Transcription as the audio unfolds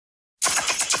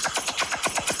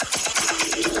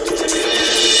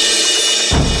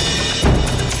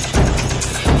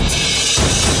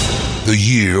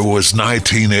year was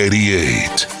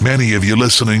 1988. Many of you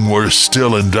listening were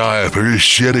still in diapers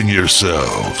shitting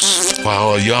yourselves,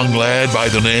 while a young lad by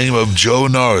the name of Joe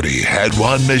Nardi had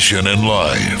one mission in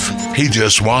life. He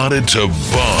just wanted to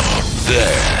bump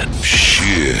that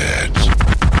shit.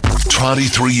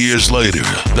 23 years later,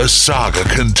 the saga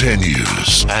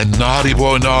continues, and Naughty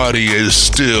Boy Nardi is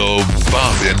still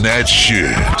bumping that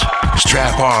shit.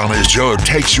 Strap on as Joe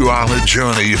takes you on a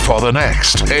journey for the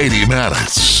next 80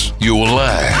 minutes. You will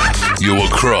laugh, you will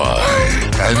cry,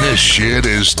 and this shit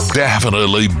is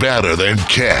definitely better than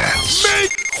Cats.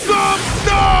 Make some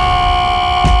noise!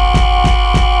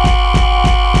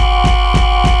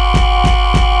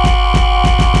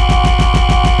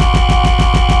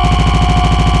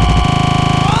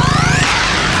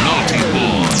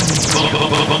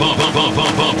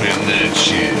 Bumping that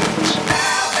shit.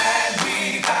 Now that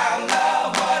we found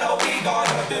love, what are we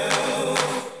gonna do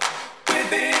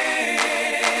with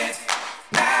it?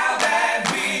 Now that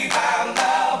we found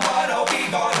love, what are we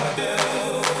gonna do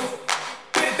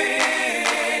with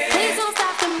it? Please don't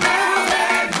stop the music. Now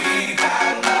that we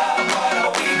found love, what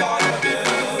are we gonna do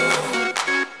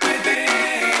with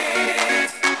it?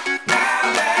 Now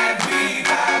that we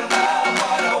found love,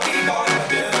 what are we gonna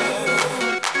do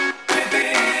with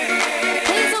it?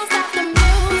 Please don't stop the music.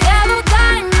 Yellow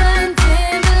diamonds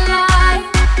in the light.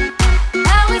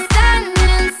 Now we're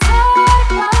standing side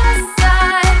by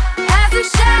side as the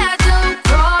shadow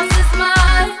crosses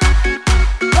mine.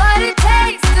 What it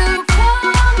takes to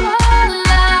come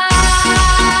alive.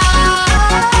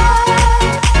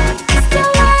 It's the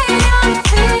way I'm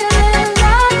feeling,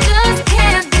 I just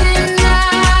can't deny.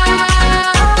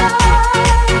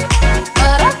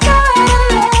 But I gotta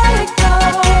let it go.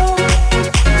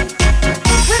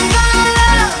 We found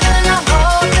love in a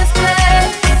hopeless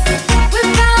place. We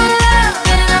found love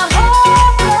in a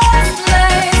hopeless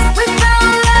place. We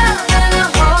found love in a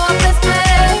hopeless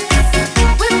place.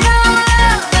 We found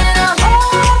love in a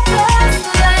hopeless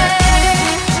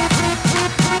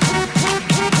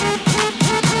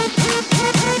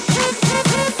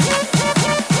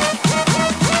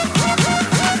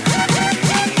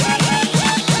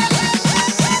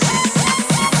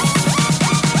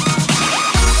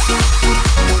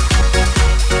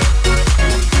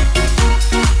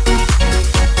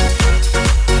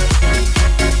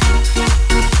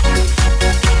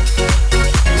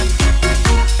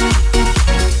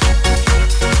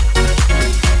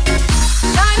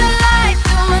Shine a light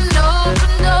through an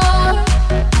open door.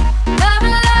 Love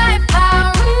and life,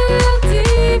 how we'll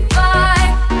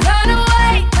define. Turn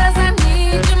away, 'cause I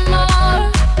need you more.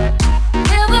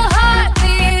 Feel the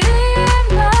heartbeat in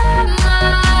my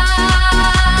mind.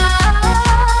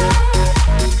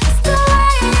 It's the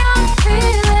way I'm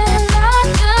feeling, I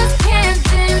just can't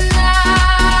deny.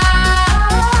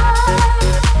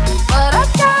 But I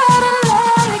gotta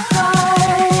let it go.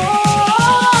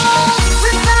 We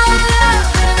found love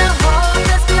in a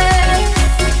hopeless place.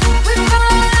 We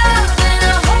found love in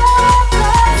a hopeless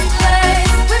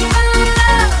place. We found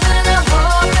love in a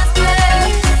hopeless place.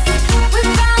 We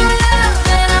found love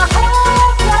in a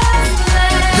hopeless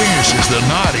place. This is the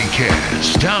Naughty Cast.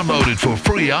 Download it for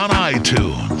free on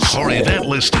iTunes. For event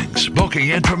listings, booking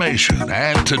information,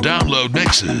 and to download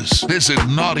mixes, visit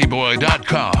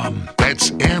naughtyboy.com.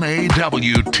 That's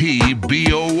NAWTBOY.com.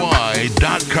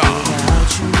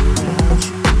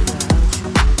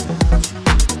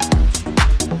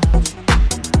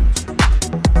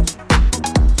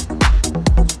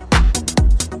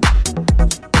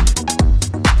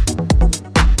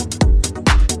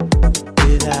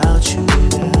 Without you,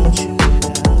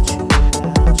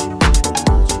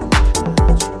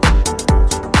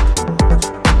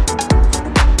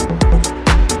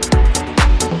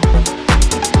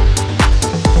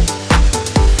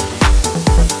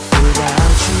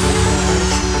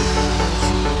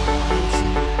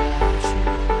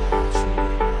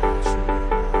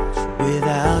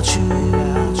 without you,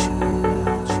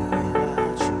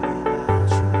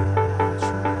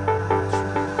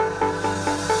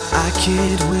 I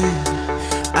can't win,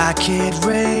 I can't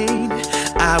reign,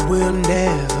 I will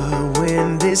never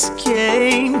win this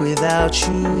game without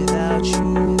you, without you,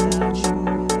 without you,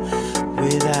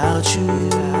 without you,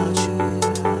 without you.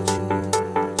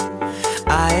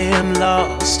 I am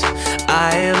lost,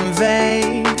 I am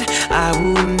vain, I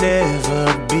will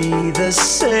never be the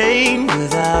same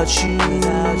without you,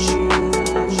 without you,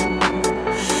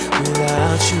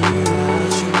 without you,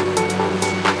 without you.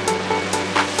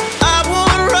 I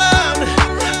won't run,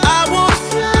 I won't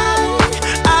fly,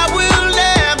 I will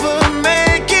never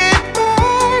make it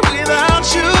by without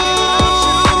you,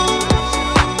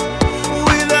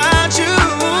 without you.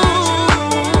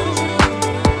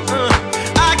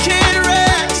 I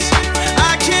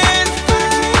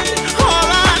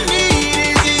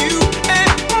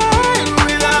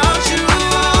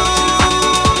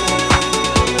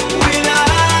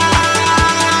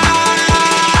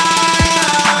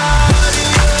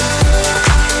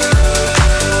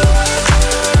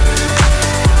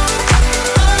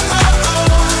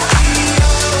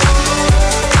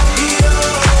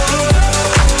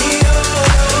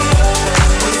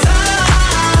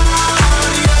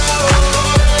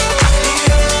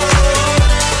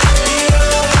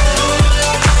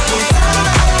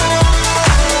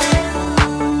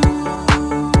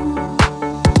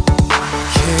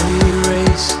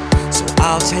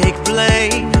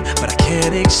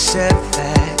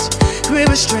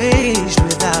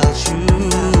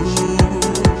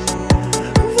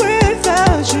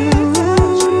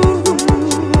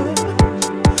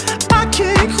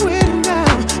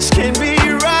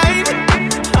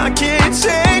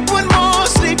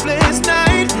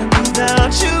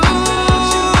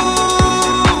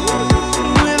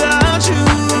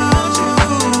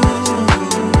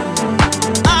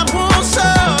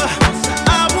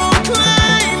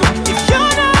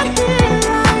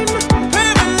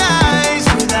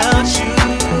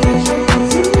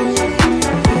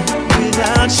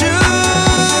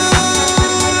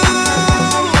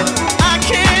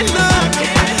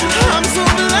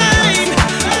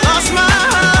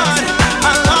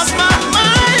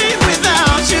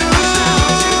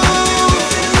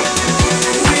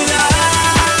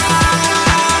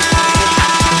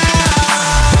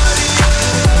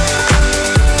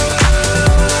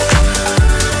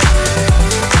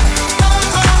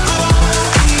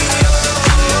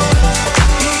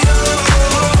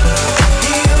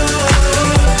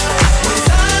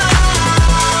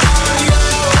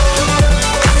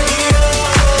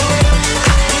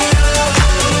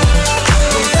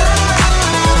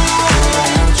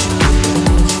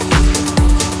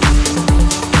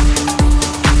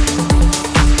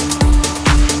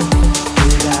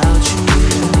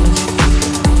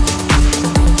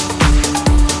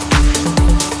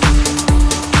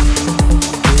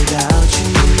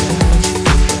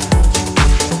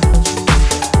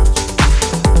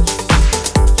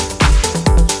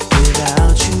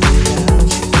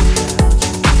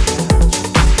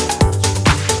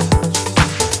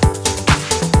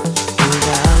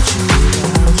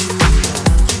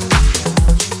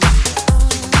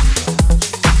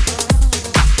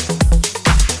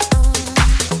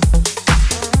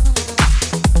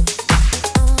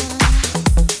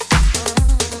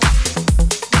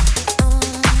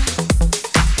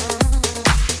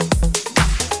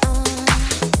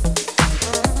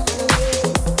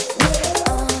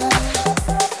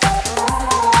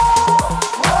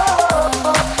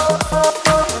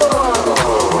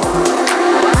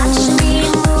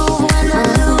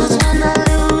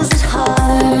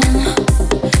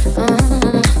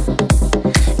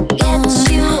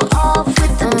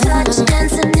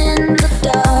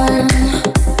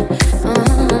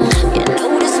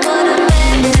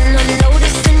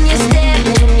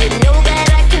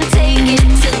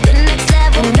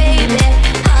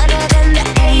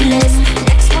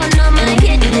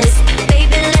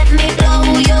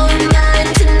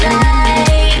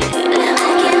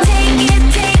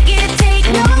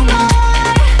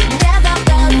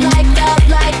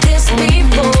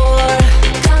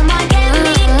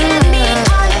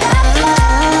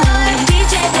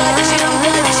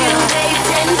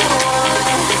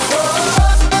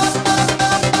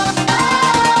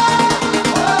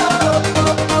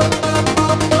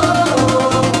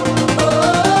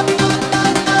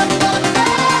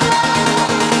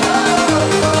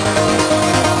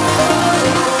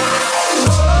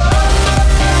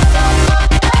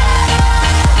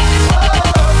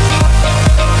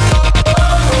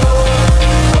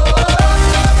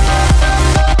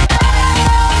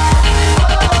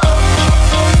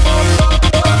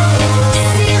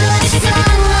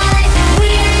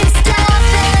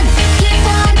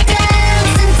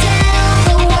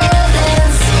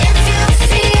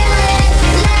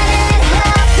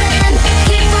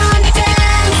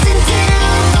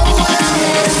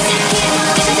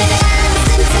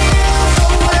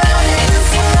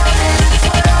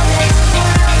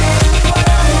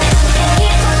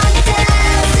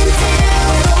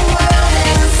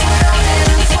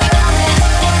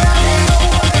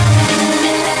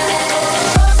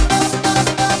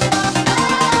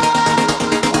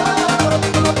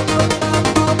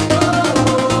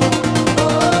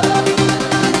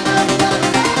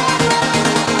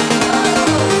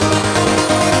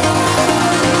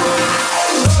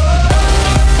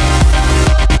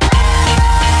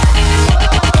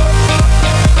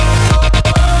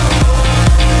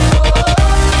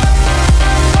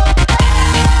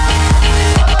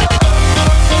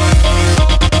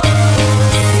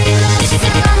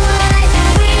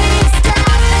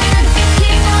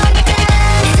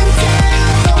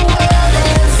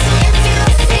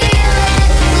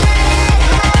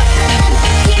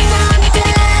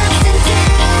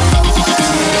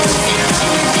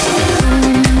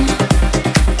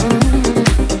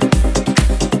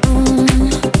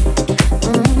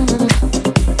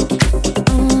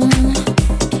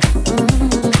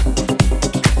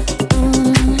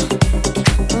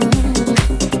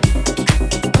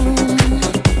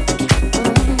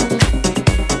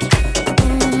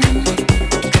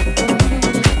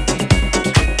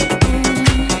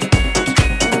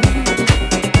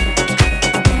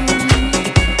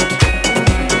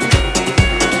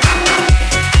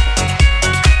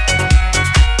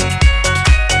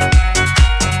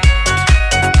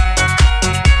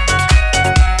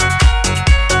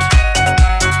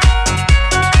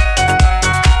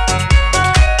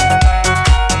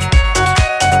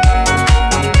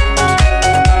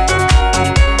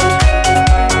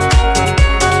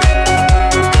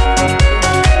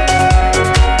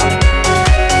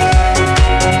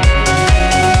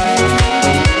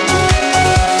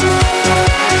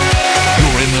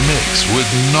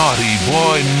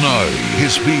Nardi.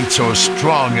 His beats are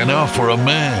strong enough for a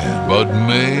man, but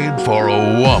made for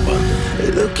a woman.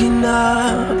 Looking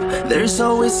up, there's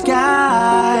always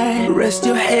sky. Rest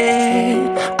your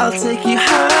head, I'll take you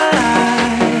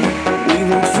high. We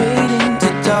won't fade into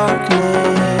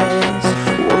darkness.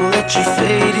 Won't let you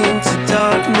fade into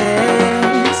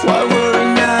darkness. Why worry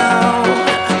now?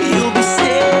 You'll be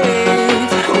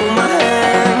safe. Hold my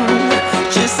hand,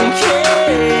 just in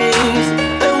case.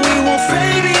 And we won't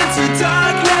fade into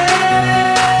darkness.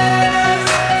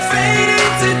 Fade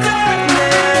into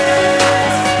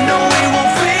darkness. No, we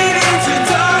won't fade into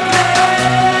darkness.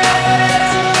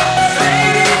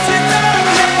 Fade into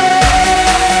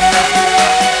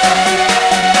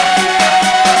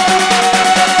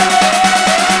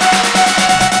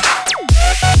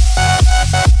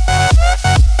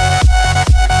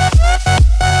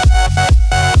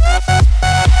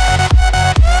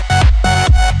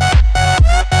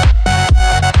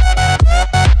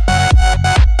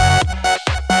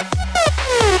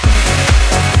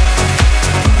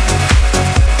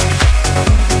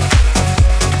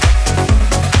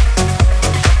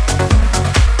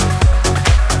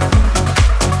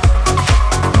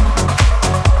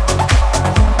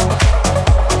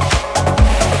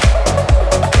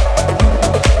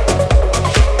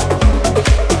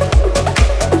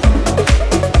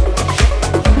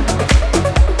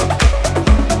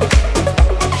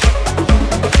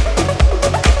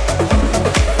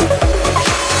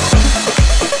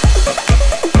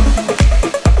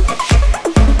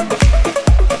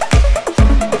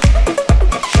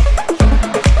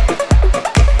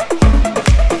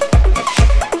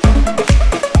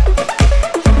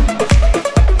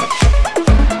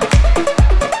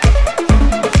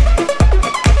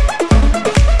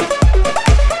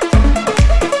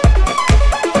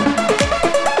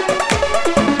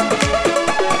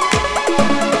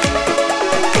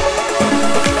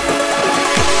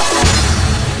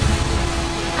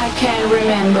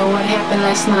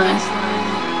last night.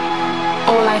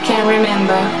 All I can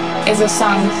remember is a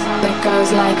song that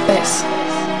goes like this.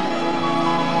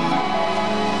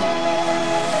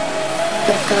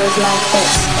 That goes like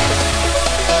this.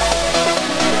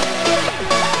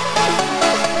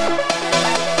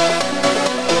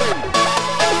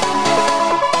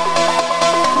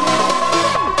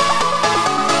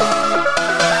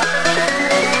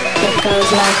 That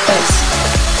goes like this.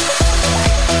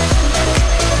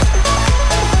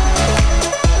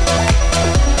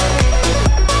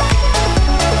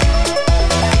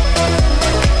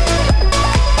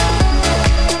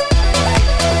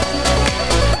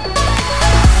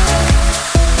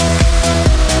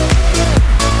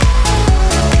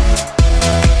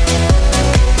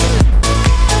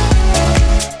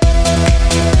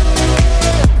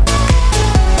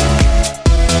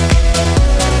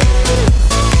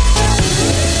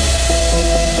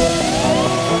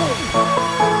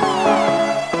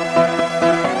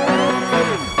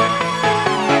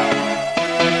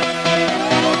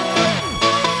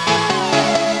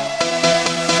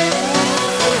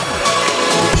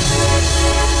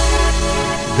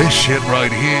 This shit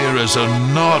right here is a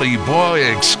Naughty Boy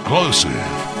exclusive.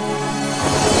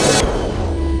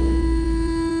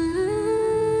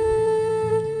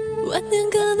 When you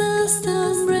gonna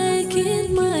stop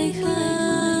breaking my heart?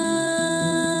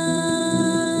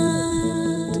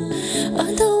 I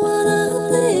don't wanna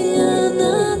be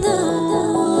another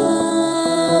one.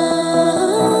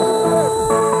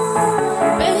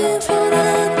 Paying for the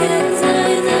things I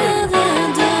never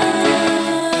done.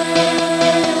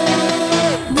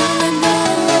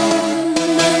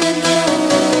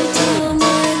 To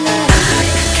my life. I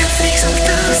can fix all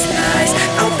those lies.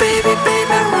 Oh baby,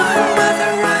 baby, run, but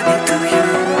I'm running to you.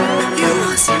 You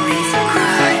won't see me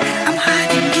cry. I'm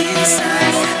hiding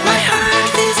inside. My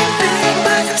heart is in pain,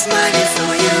 but I'm smiling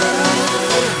for you.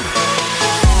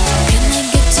 Can I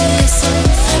get to your soul?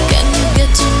 Can you get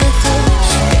to my phone?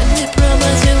 Can we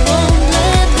promise we won't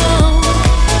let go?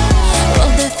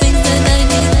 All the things that I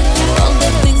need, all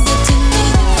the things that you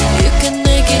need, you can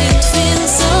make it feel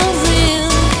so real.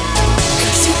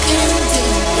 'Cause you can't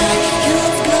deny, you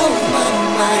blow my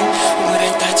mind. When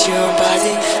I touch your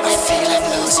body, I feel I'm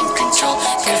losing control.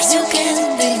 'Cause you can't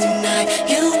deny,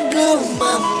 you blow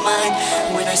my mind.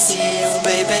 When I see you,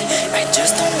 baby, I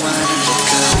just don't wanna let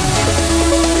go.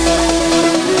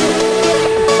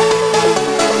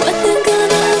 When you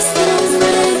gonna stop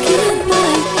breaking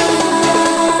my heart?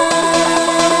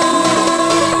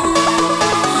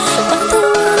 I don't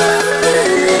wanna be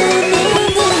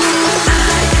another one.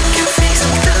 I can fix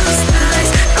all those lies.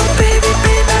 Oh baby,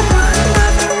 baby, run,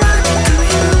 but I'm running to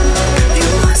you. You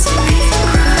won't see me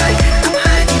cry. I'm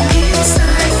hiding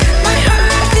inside. My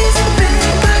heart is in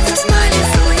pain, but I'm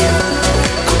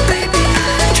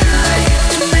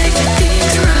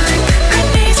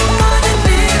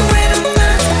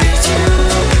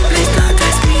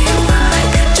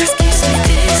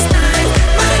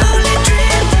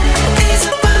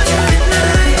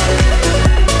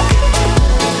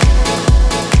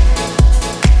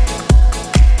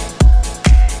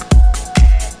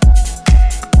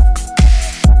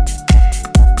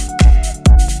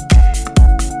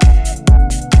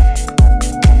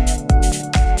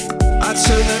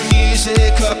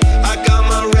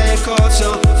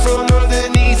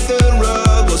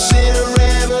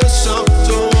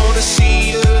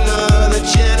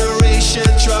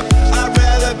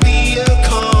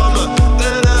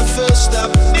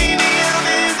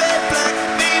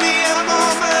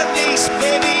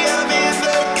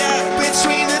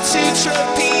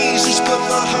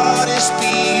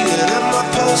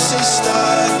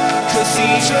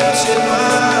cathedral to my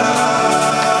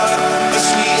heart, a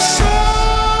sweet song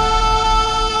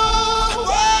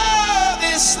of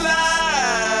this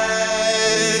life.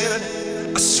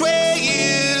 I swear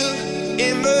you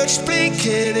emerged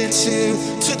blinking into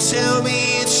to tell me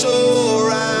it's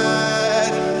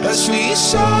alright, a sweet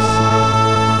song.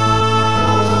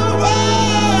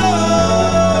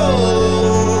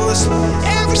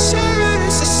 Every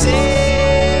song's a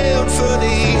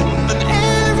symphony, and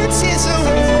every tear's a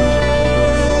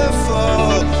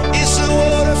waterfall. It's a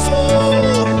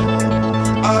waterfall.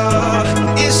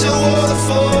 It's a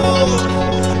waterfall.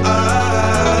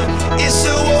 It's a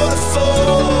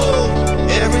waterfall.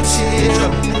 Every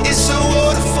teardrop is a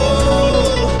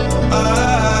waterfall.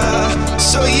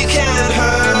 So you can't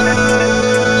hurt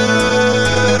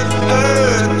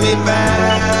me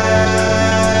bad.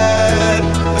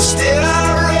 Still I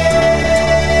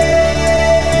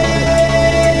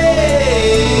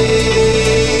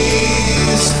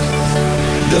raise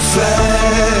the flag.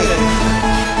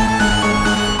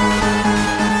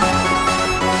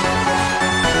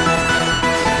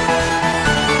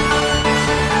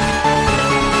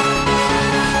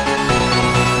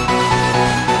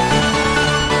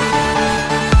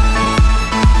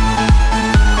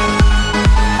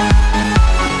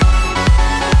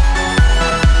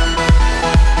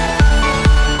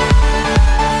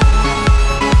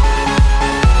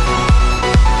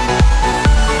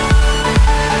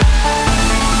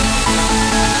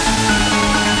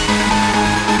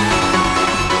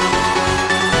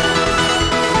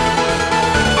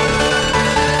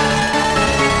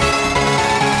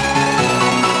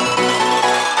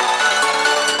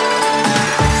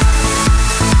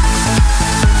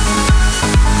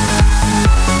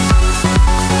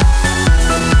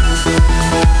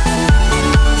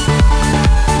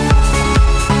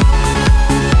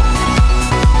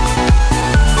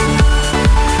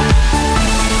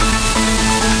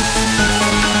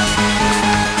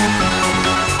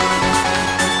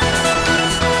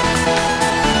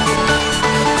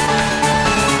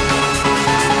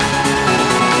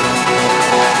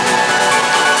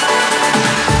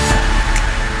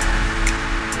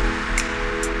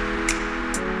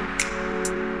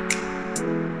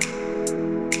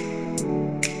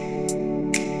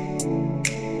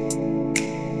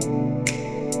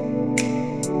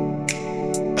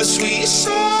 A sweet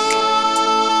song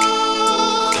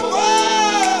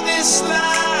of this life.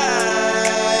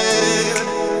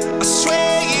 I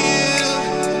swear you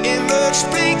emerged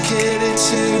blinking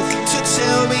into to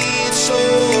tell me it's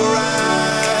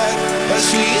alright. A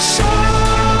sweet song.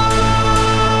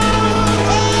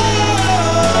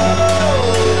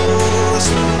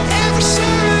 Every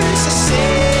song's a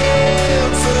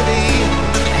symphony,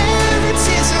 and every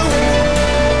tear's a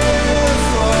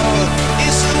waterfall.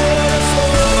 It's a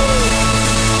waterfall.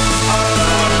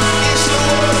 It's a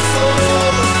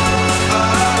waterfall.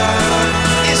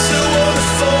 It's a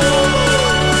waterfall.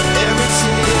 Every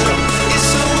tear is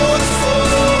a waterfall.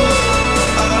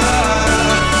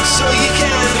 So you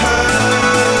can't hurt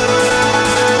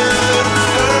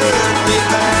me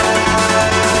bad.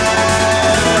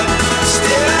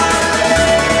 Still I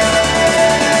raise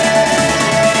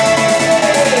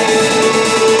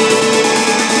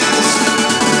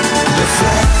the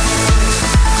flag.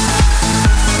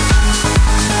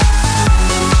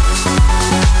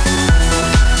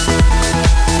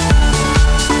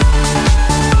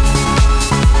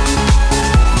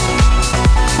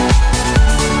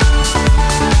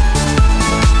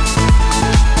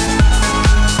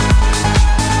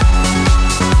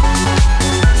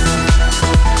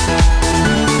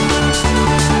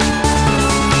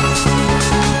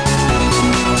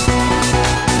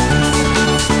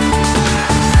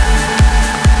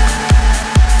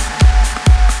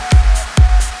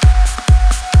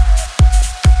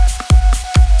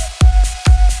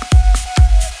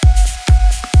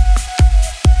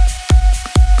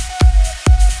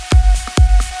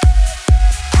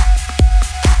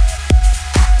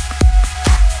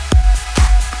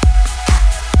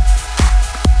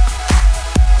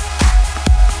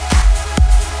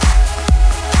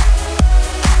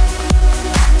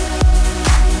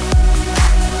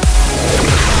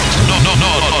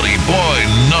 Naughty boy,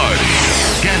 Nardi.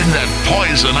 Getting that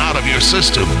poison out of your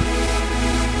system.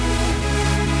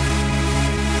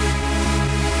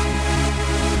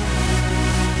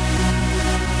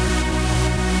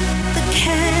 The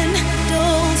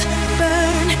candles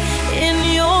burn in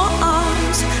your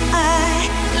arms. I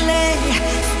lay,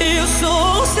 feel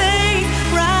so safe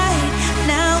right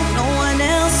now. No one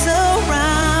else around.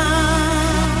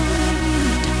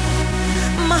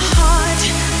 My heart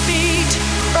beat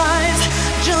cries,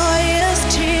 joyous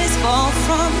tears fall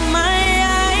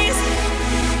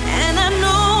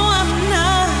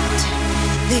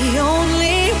the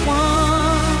only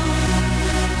one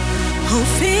who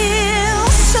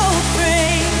feels so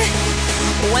brave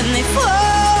when they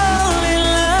fall in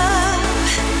love.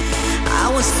 I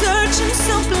was searching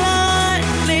so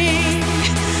blindly,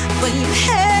 but you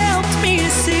helped me to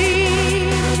see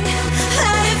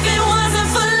that if it wasn't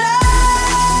for love,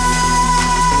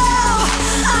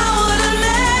 I would have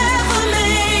never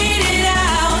made it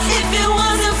out. If it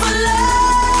wasn't for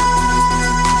love,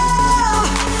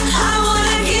 I would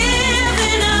have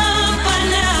given up by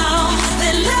now.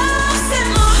 Then love set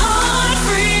my heart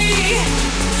free,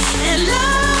 and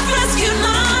love rescued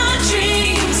my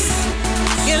dreams.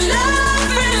 Your love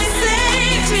really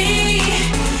saved me.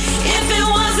 If it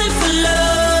wasn't for love.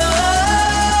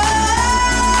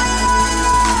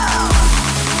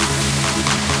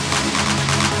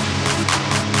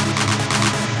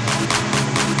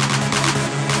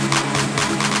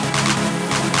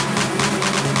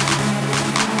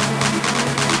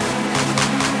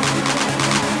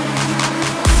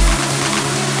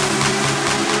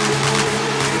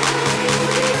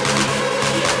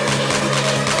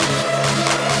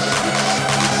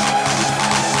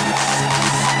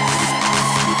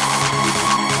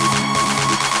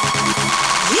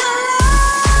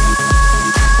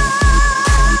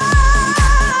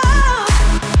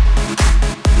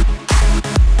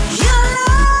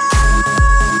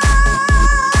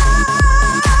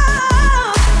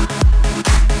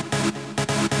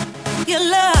 Your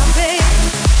love, babe.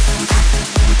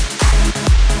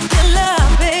 Your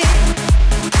love, babe.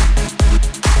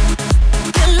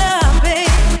 Your love,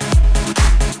 babe.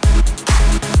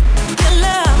 Your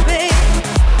love, babe.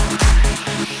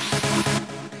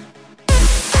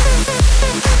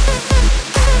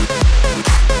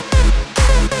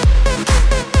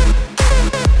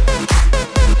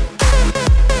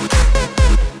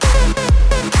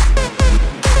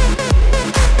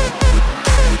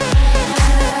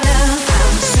 Love, I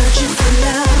was searching for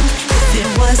love. If it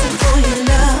wasn't for your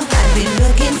love, I'd be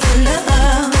looking for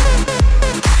love.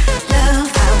 Love,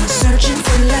 I was searching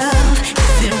for love.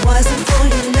 If it wasn't for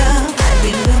your love, I'd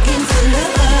be looking for love.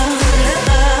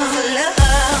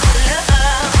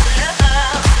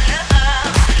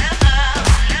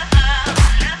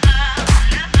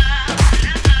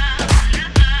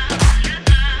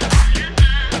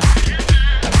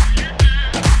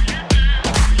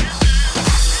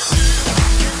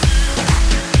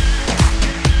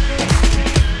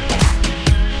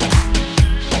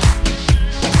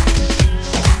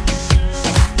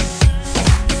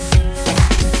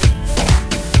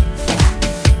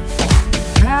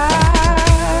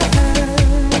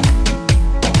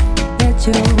 That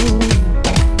you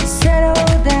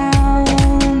settle down,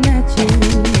 that you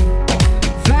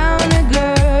found a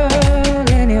girl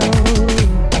and you're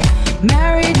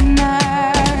married now.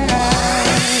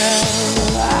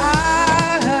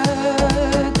 I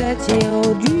heard that your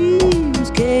dreams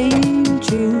came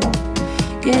true.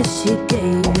 Guess she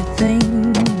gave you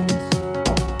things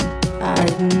I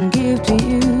didn't give to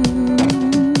you.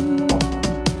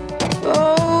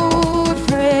 Old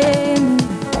friend,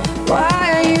 why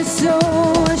are you so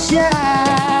shy?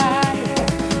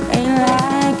 Ain't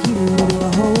like you to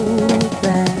hold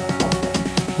back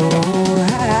or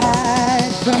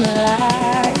hide from the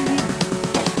light.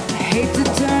 I hate to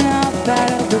turn up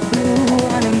out of the blue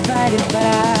uninvited, but I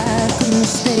couldn't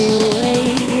stay away.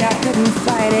 I couldn't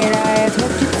fight it. I had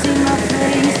hoped you'd see my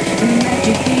face and that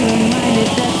you'd be reminded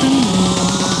that for me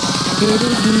it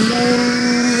isn't over.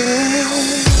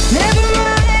 Never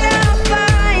mind, I'll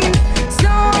find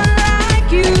someone like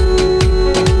you.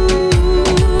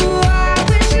 I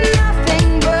wish nothing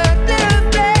but the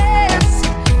best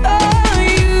for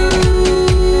you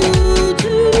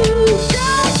too.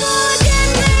 Don't forget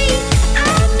me,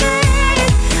 I beg.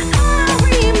 I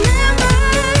remember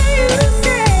you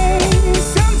say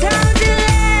sometimes it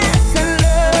lasts and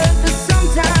love, but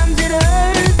sometimes it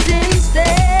hurts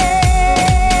instead.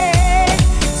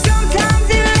 Sometimes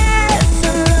it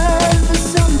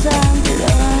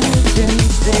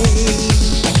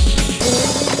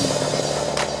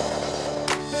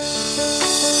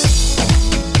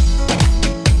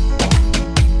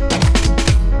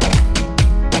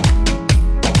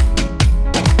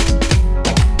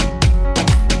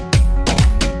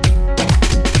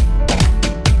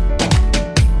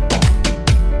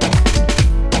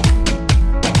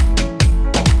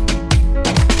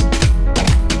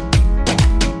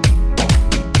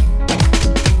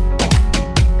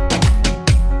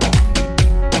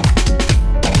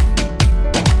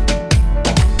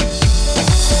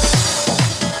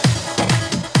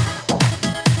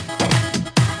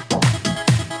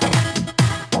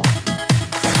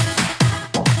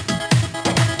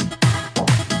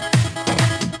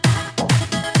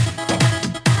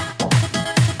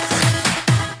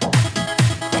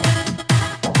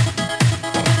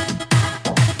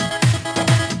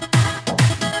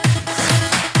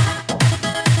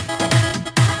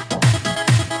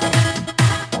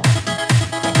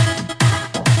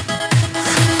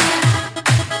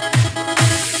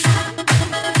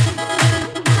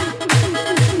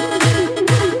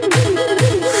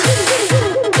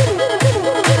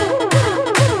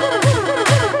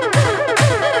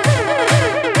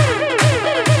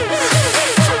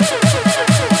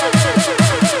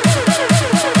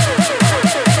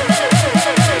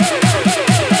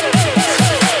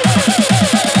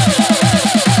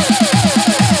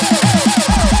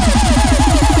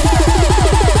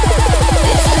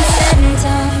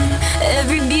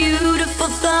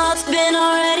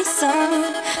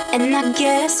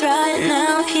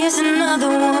here's another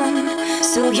one.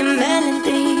 So your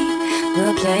melody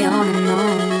will play on and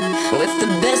on. With the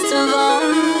best of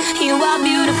all, you are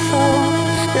beautiful,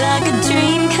 like a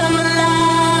dream come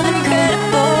alive,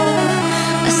 incredible.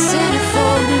 A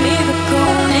centerfold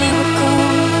miracle, miracle.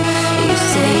 You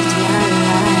saved my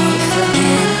life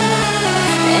again,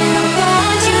 and I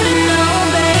want you to know,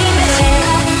 baby,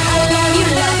 I love you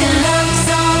like a love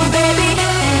song, baby.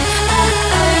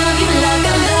 I love you like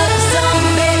a love song,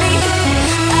 baby.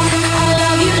 I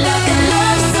love you like a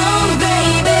love song,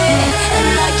 baby. And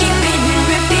I keep it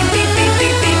repeat, beat, beat,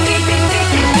 beat, beat, beat, beat,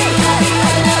 beat, beat.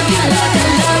 I love you like a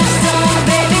love song,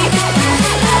 baby.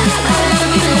 I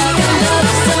love you like a love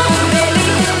song, baby.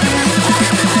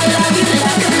 I love you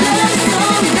like a love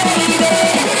song, baby.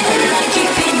 And I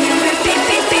keep it repeat,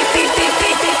 beat, beat, beat, beat,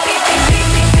 beat, beat, beat,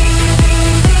 beat.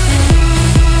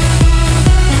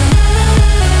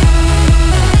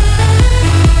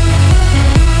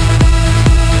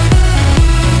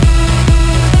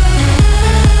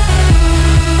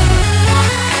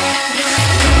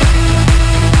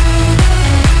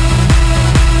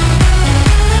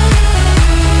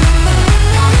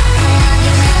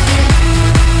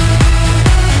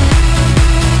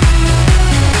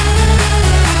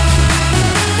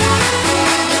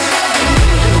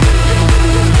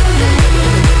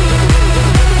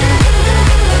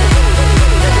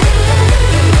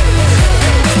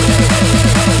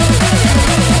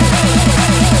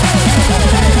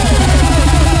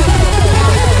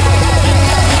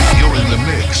 You're in the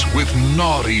mix with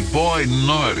Naughty Boy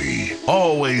Naughty.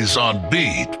 Always on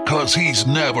beat, cause he's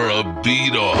never a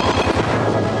beat off.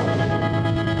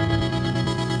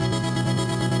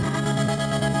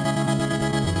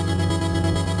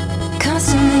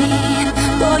 Constantly,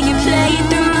 boy, you play it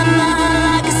through my mind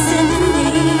like a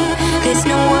symphony. There's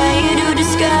no way to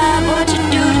describe what you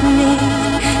do to me.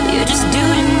 You just do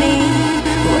to me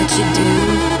what you do,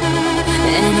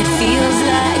 and it feels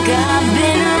like I've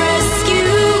been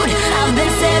rescued. I've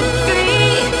been set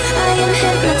free. I am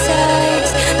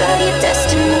hypnotized by your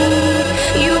destiny.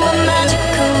 You are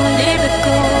magical,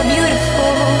 lyrical,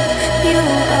 beautiful. You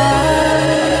are,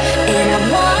 and I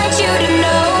want you to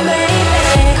know, baby,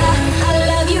 I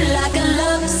love you like a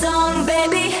love song,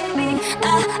 baby.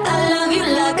 I love you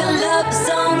like a love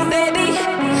song, baby.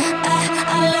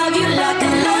 I love you like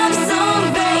a love song,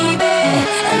 baby.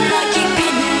 And I keep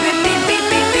it repeat, beat,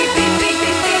 beat, beat, beat, beat,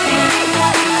 beat,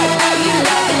 beat.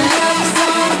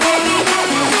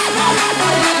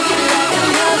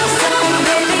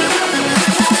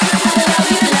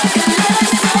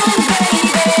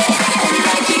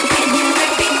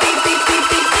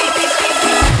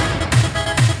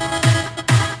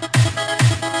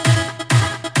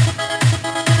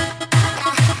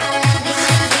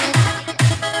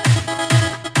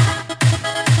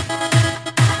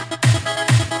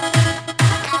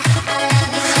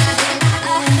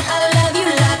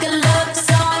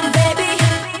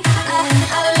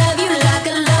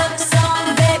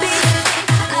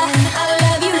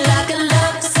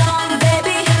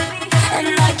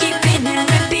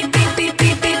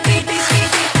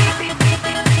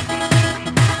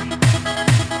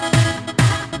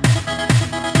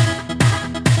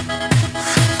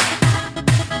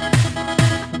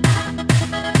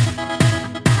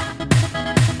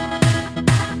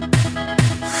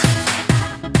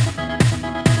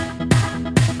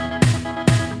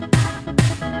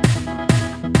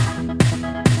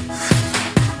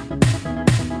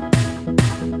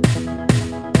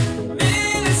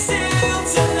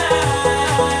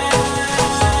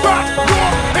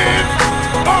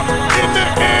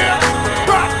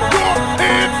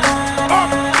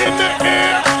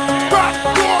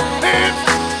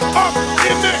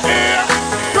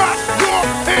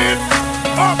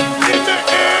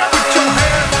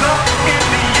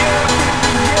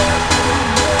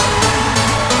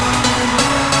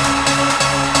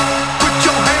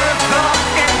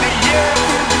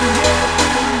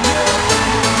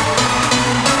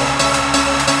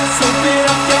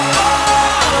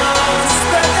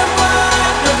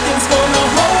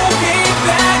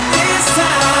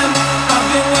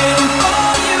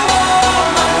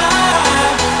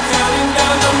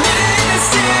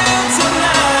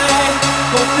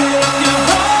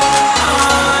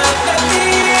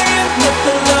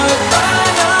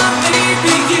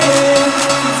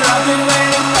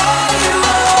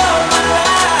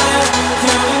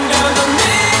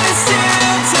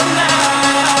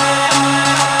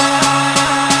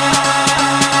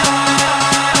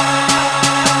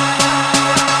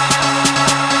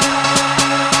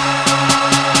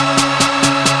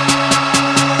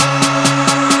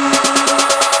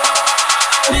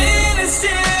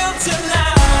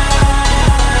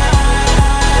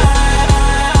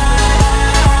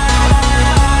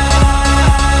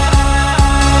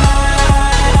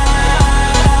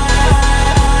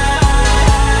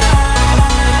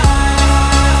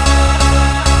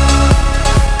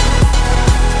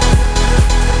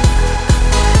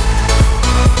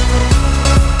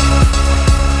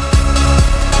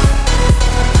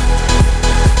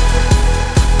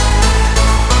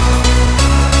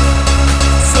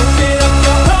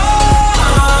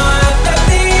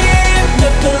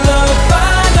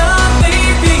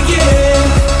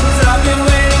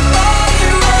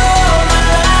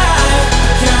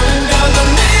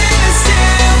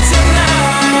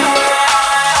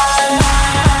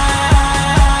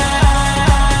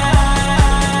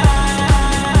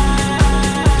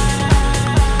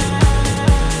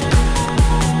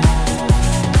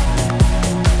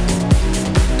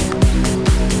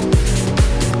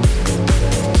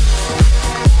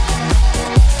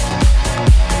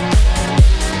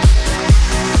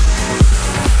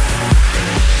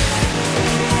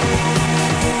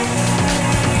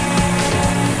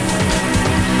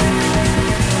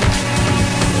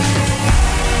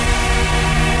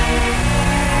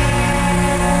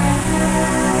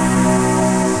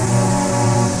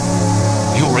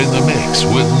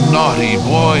 mix with Naughty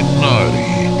Boy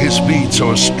Naughty. His beats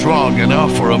are strong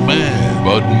enough for a man,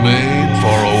 but made for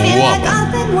a Feel like woman.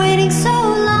 I've been waiting so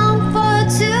long for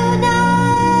tonight.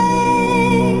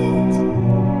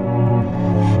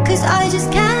 'Cause I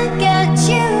just can't get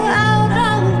you out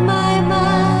of my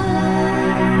mind.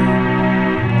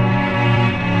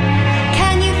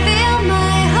 Can you feel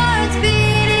my heart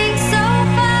beating so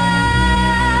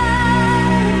fast?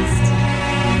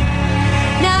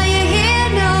 Now you're here,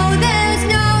 no, there's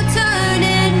no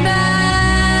turning back.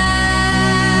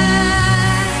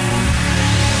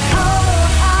 Oh,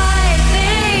 I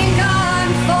think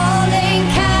I'm falling,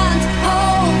 can't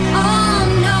hold on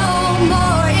no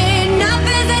more. Enough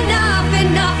is enough,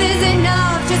 enough is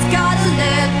enough, just gotta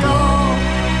let go.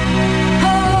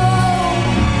 Oh,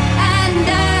 and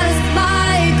as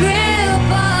my grip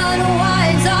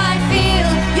unwinds, I feel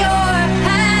your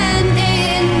hand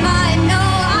in mine. No,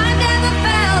 I've never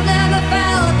felt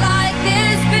like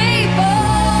this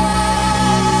before.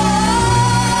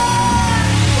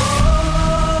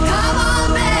 Come on,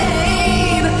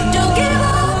 babe, don't give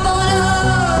up on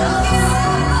us.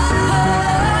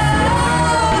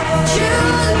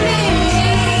 Choose me,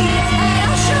 and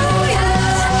I'll show you.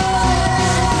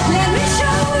 Let me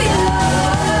show you.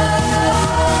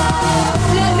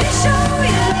 Let me show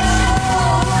you.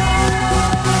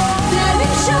 Let me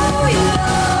show you.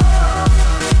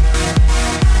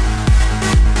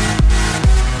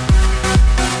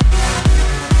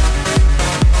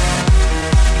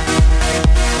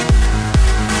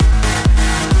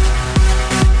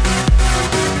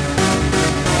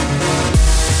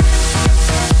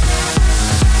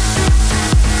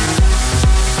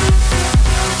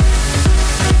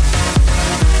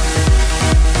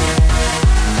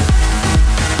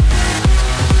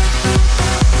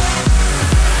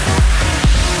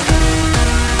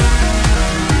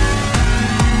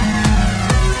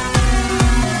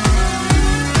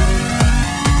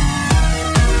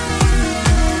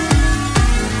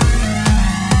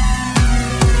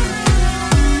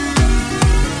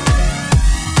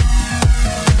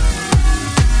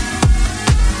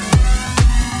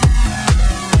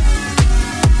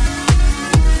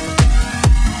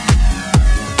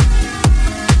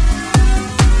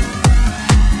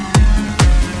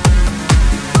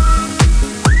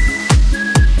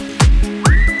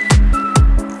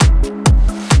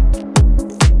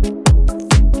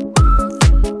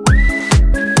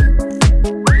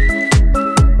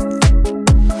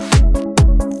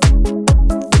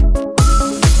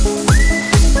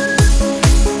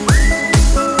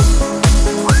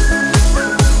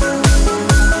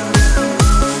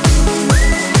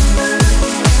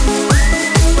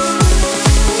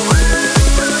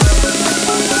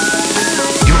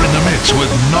 You're in the mix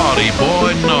with Naughty Boy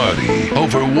Naughty.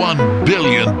 Over 1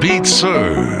 billion beats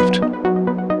served.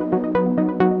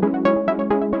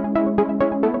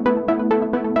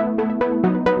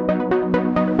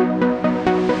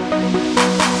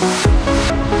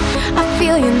 I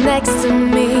feel you next to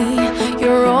me.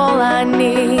 You're all I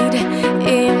need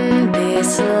in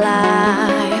this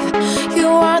life. You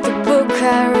are the book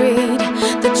I read,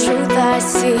 the truth I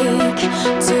seek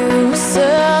to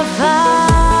survive.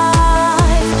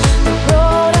 The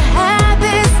road ahead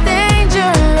is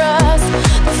dangerous,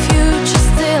 the future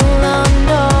still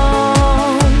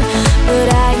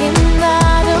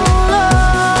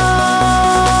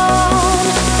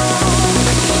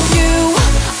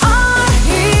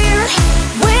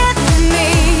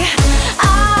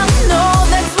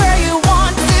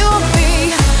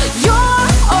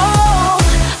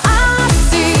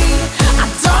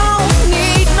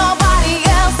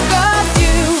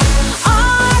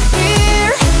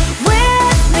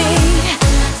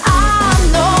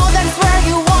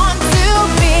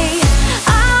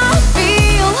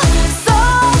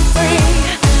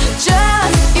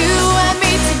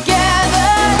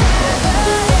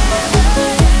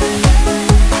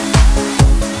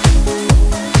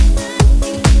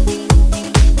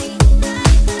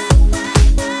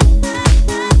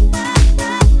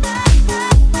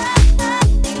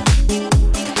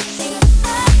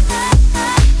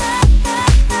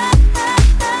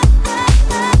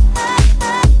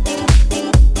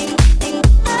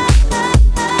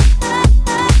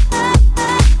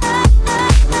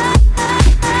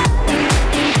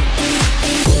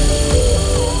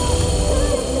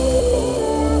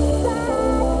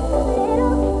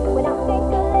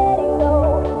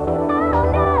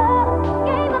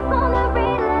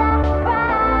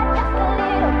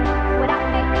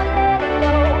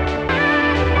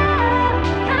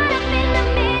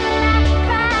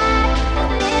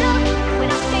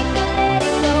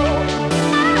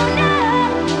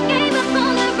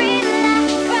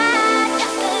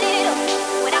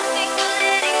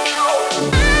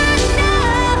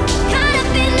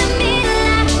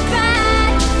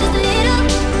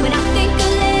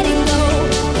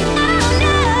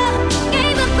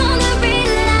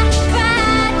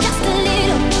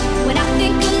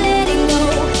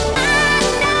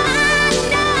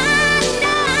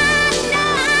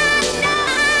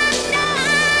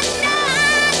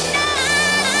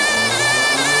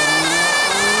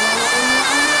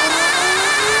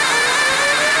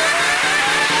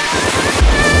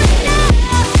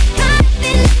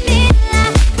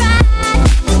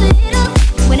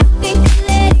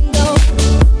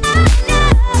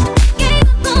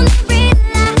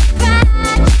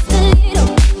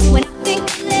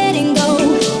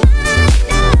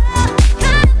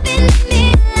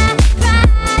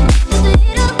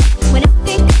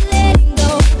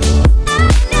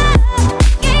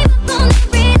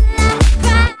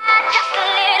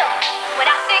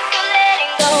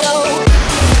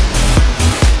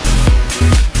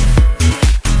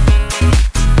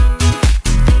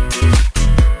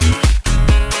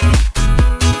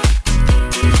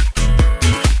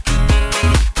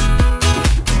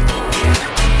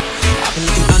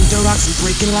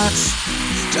picking locks,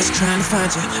 just trying to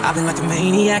find you. I've been like a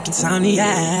maniac,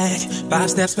 insomniac, 5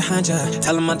 steps behind you.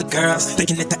 Tell them other girls,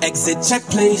 thinking at the exit, check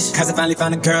please. Cause I finally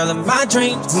found a girl of my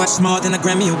dreams, much more than a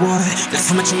Grammy Award. That's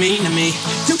how much you mean to me.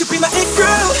 You could be my it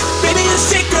girl, baby you're a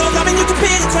shit girl. Loving you could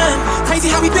be a crime, crazy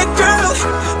how we big girl.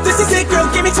 This is it girl,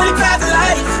 give me 25 to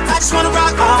life. I just wanna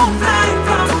rock all night.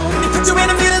 Put you in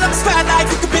the middle of the spotlight.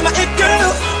 You could be my it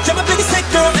girl, you're my biggest hit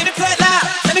girl. Let me play it loud,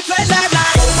 let me play it loud,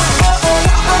 like.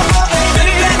 Let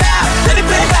me play it loud, let me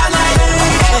play it loud, like.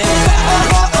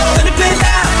 Let me play it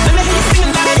loud, let me hear you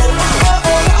singing, like.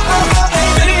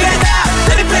 Let me play it loud,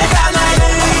 let me play it loud, like.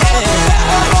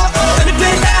 Let me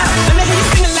play it loud, let me hear you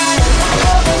singing, like. Let me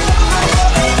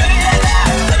play it loud,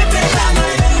 let me play it loud,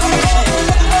 like.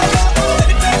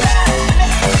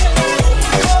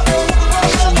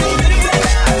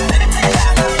 Let me play it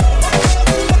loud.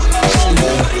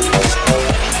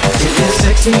 If you're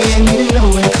sexy and you know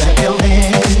it, clap your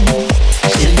hands.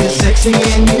 If you're sexy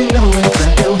and you know it,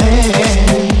 clap your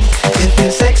hands. If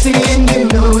you're sexy and you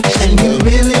know it, and you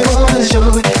really wanna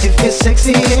show it. If you're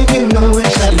sexy and you know it,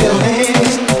 clap your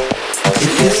hands.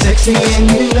 If you're sexy and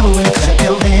you know it, clap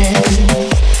your hands.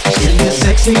 If you're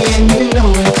sexy and you know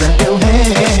it, clap your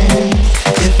hands.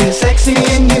 If you're sexy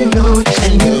and you know it,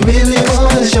 and you really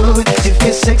wanna show it. If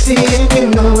you're sexy and you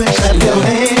know it, clap your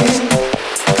hands.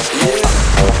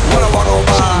 When I walk on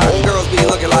by, girls be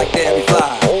looking like Debbie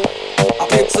Fly. I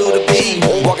pick to the beat,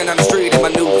 walking down the street in my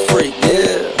new freak,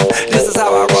 yeah. This is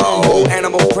how I roll,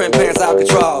 animal print pants out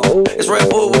control. It's Red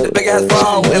Bull with the big ass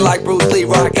bra, and like Bruce Lee,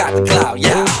 I got the clout,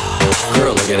 yeah.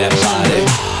 Girl, look at that body.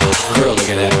 Girl, look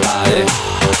at that body.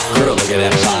 Girl, look at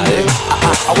that body.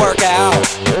 I work out.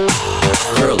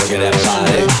 Girl, look at that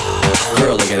body.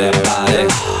 Girl, look at that body.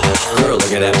 Girl,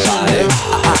 look at that body.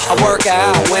 I work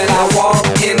out when I walk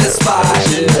in the spot.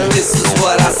 This is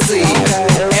what I see.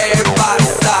 Everybody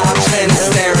stops and is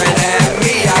staring at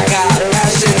me. I got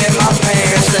passion in my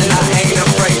pants and I ain't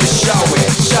afraid to show it,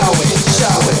 show it,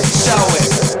 show it, show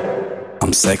it.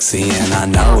 I'm sexy and I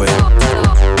know it.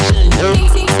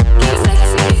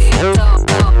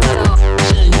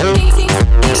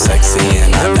 I'm sexy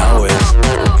and I know it.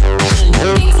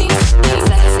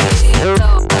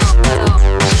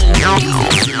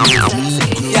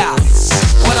 Yeah,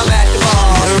 when I'm at the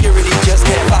mall, security just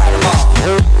can't fight them all.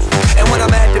 And when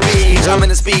I'm at the beach, I'm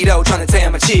in a Speedo trying to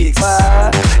tan my cheeks.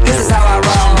 This is how I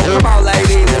roll. Come on,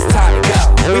 ladies, it's time to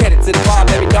go. We headed to the bar,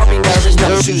 baby, don't be nervous.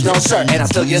 No shoes, no shirt, and I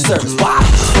still get service. Watch.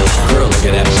 Girl, look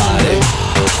at that body.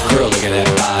 Girl, look at that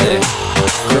body.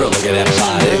 Girl, look at that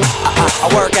body. I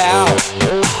work out.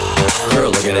 Girl,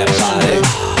 look at that body.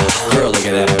 Girl, look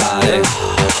at that body.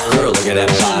 Girl, look at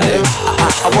that body.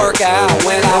 I work out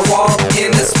when I walk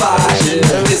in the spot.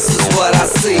 This is what I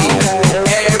see.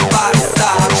 Everybody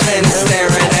stops and is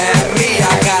staring at me.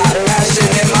 I got passion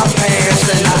in my pants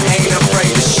and I ain't afraid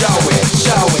to show it,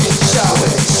 show it, show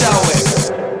it, show it.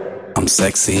 I'm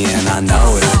sexy and I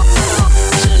know it.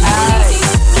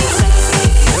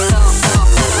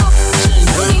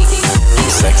 I'm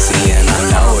sexy and I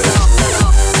know it.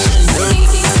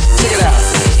 Check it out.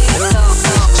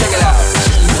 Check it out.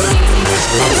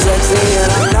 I'm sexy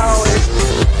and I know it.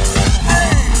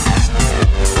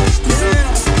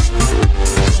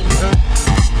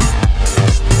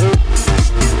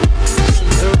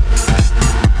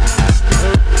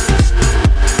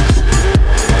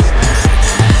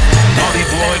 Naughty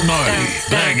Boy Marty,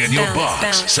 banging your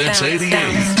box since '88.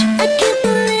 I can't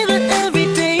believe it every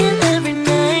day and every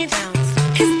night.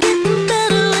 It's getting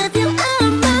better with you out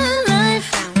of my life.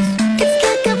 It's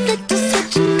like I flicked a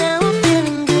switch and now I'm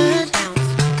feeling good.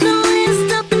 No way to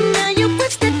stop it now, you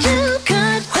wish that you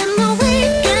could. When the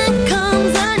weekend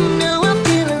comes, I know I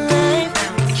feel alive.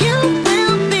 You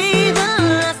will be the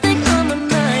last thing on my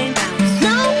mind.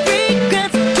 No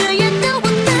regrets until you know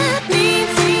what that means.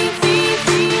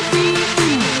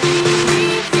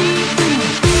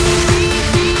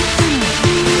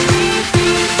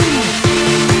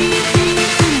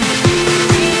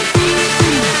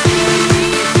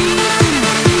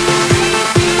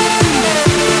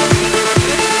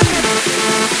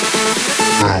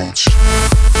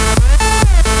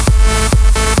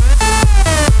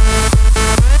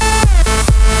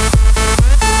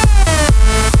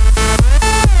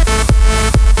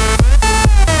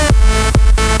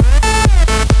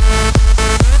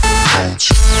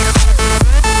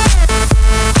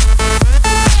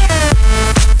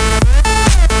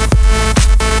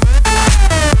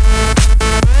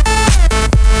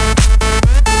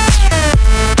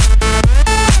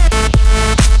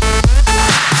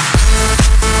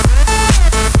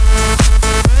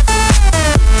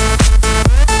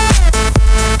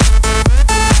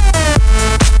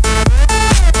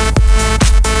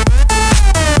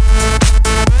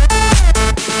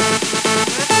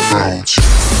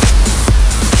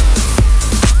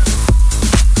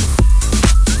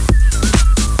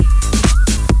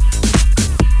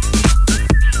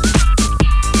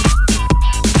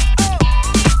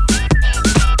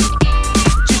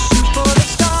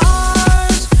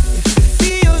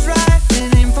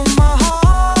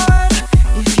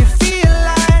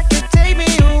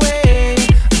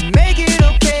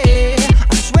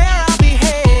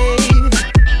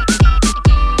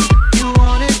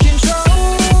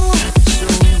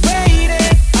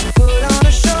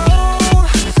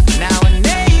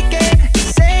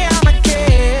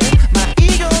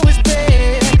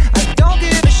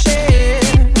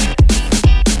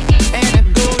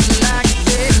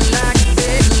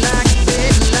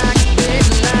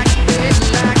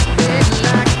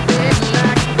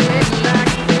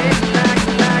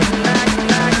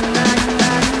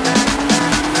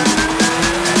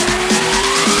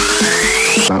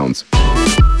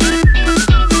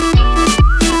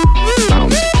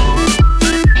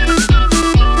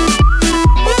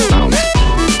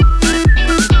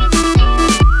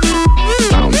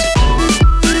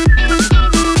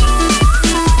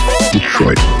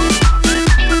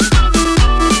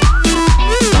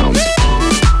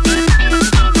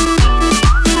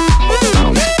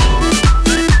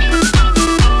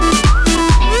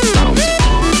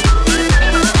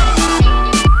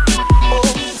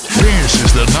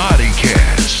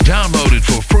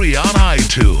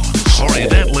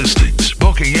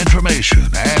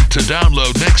 To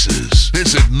download mixes,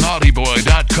 visit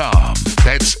naughtyboy.com.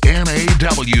 That's NAWTBOY.com.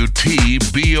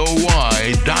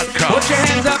 Put your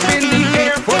hands up in the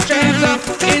air. Put your hands up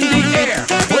in the air.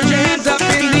 Put your hands up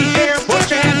in the air. Put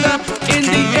your hands up in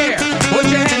the air. Put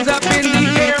your hands up in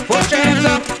the air. Put your hands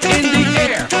up in the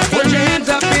air. Put your hands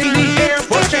up in the air.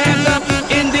 Put your hands up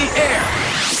in the air.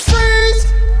 Freeze!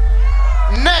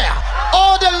 Now,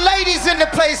 all the ladies in the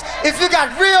place, if you got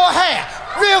real hair,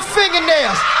 real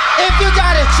fingernails, if you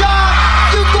got a job,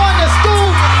 you going to school,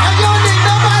 and you don't need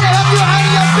nobody to help you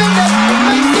handle your business,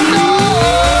 make some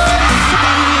noise!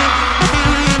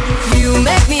 You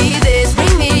make me this,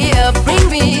 bring me up, bring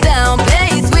me down, play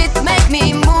it sweet, make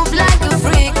me move like a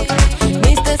freak.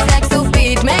 Mr. Saxo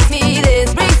beat, make me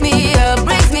this, brings me up,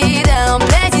 brings me down,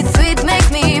 play it sweet, make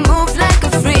me move like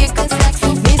a freak.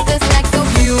 Mr. Saxo,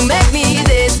 you make me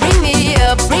this, bring me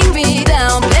up, bring me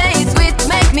down, play it sweet,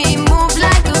 make me move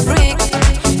like a freak.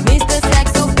 Mr.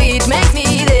 Saxo beat, make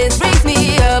me this, brings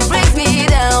me up, brings me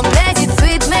down, play it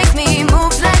sweet, make me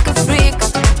move like a freak.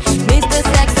 Mr.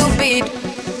 Saxo beat.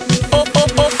 Oh, oh,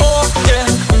 oh, oh, yeah,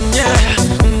 yeah,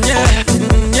 yeah,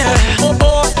 yeah. Oh,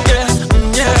 oh, yeah,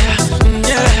 yeah,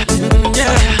 yeah,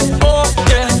 yeah. Oh,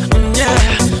 yeah, yeah,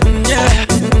 yeah,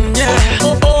 yeah.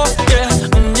 Oh, oh, yeah,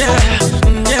 yeah,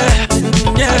 yeah,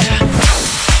 yeah.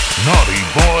 Naughty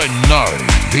Boy Naughty,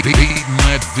 beating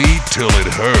that beat till it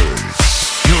hurts.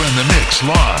 You're in the mix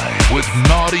live with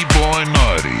Naughty Boy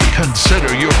Naughty.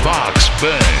 Consider your box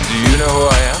bang. Do you know who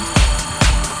I am?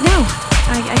 No,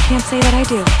 I can't say that I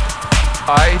do.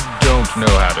 I don't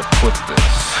know how to put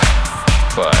this,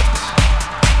 but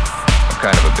I'm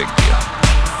kind of a big deal.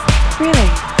 Really?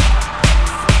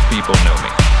 People know me.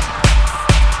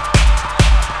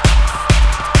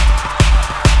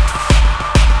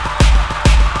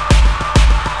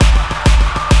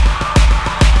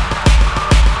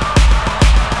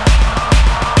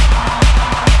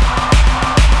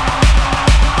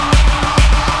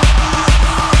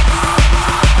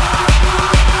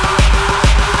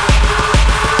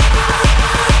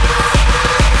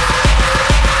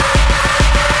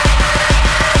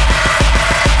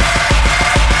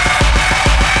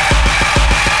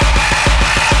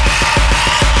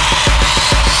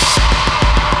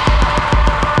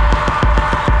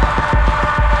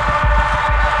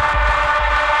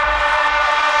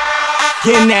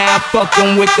 You're now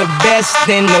fucking with the best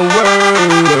in the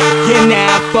world. You're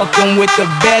now fucking with the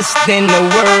best in the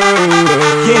world.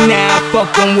 You're now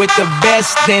fucking with the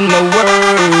best in the world.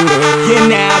 You're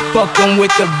now fucking with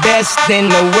the best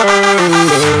in the world.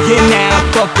 You're now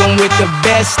fucking with the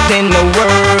best in the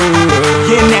world.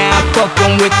 You're now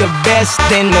fucking with the best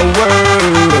in the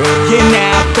world. You're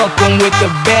now fucking with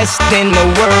the best in the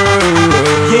world.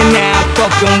 You're now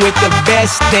fucking with the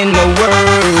best in the world.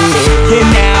 You're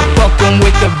now fucking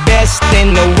with the best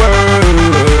in the world.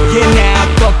 You're now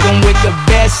fucking with the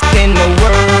best in the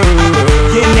world.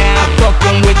 You're now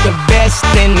fucking with the best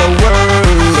in the world.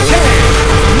 10,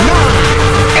 9,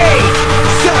 8,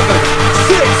 7,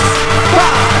 6, 5,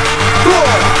 4,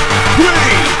 3,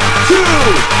 2,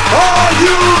 are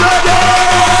you ready?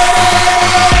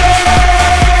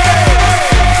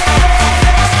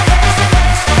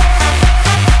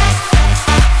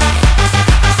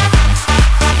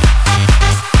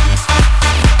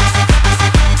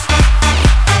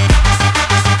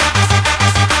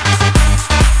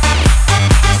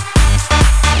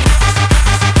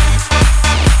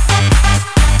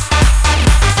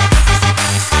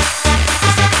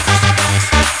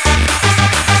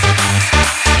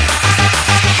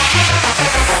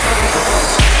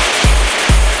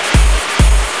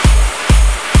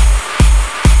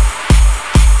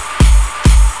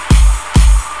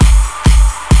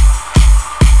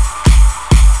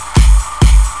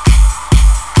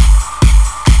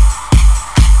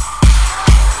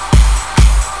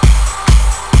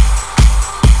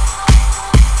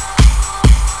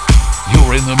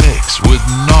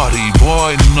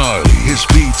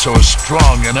 Are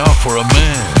strong enough for a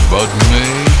man, but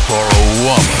made for a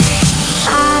woman.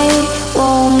 I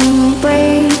won't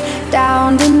break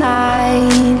down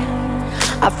tonight.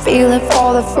 I feel it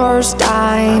for the first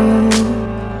time.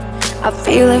 I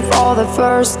feel it for the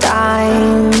first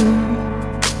time.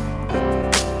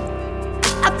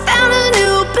 I found a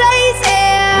new place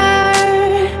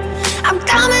here. I'm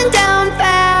coming down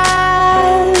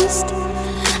fast.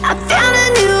 I found a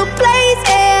new place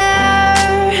here.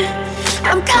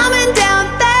 I'm coming down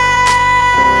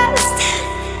fast.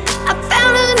 I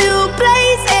found a new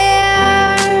place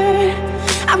here.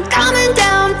 I'm coming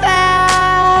down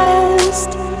fast.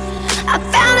 I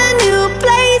found a new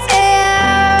place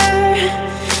here.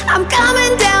 I'm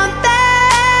coming down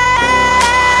fast.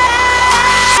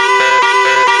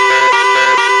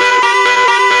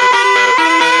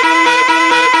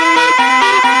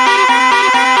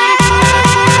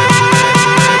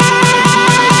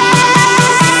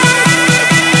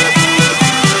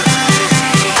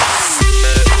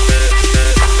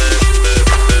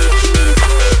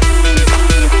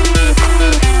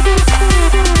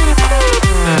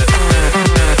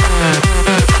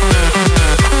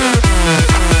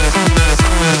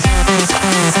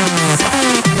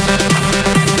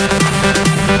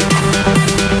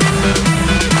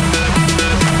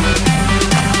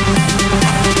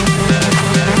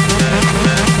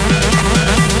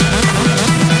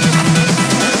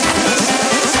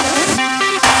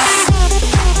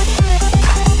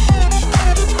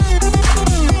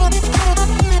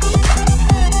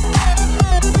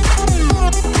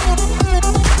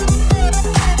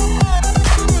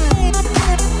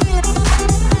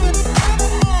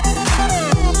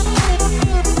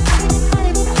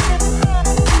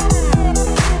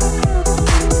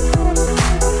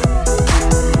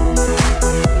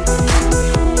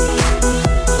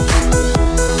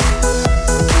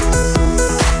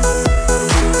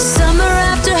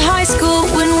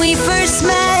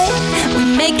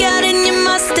 Make out in your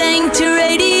Mustang to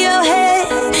Radiohead.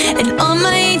 And on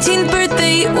my 18th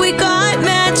birthday, we got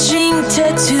matching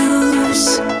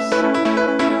tattoos.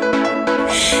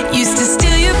 Used to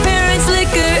steal your parents'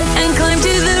 liquor and climb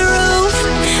to the roof.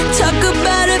 Talk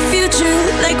about a future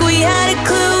like we had a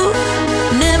clue.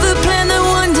 Never planned that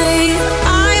one day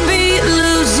I'd be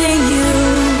losing you.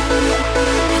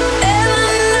 In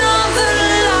another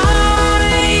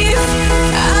life,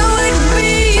 I would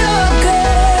be your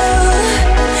girl.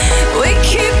 We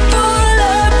keep all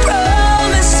our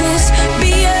promises,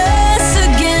 be us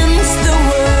against the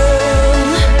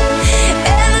world.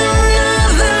 In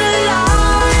another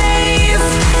life,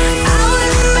 I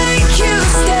would make you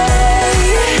stay,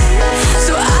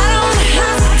 so I don't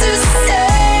have to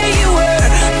say you were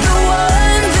the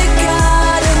one that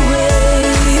got away,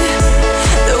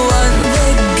 the one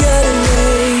that got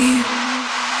away.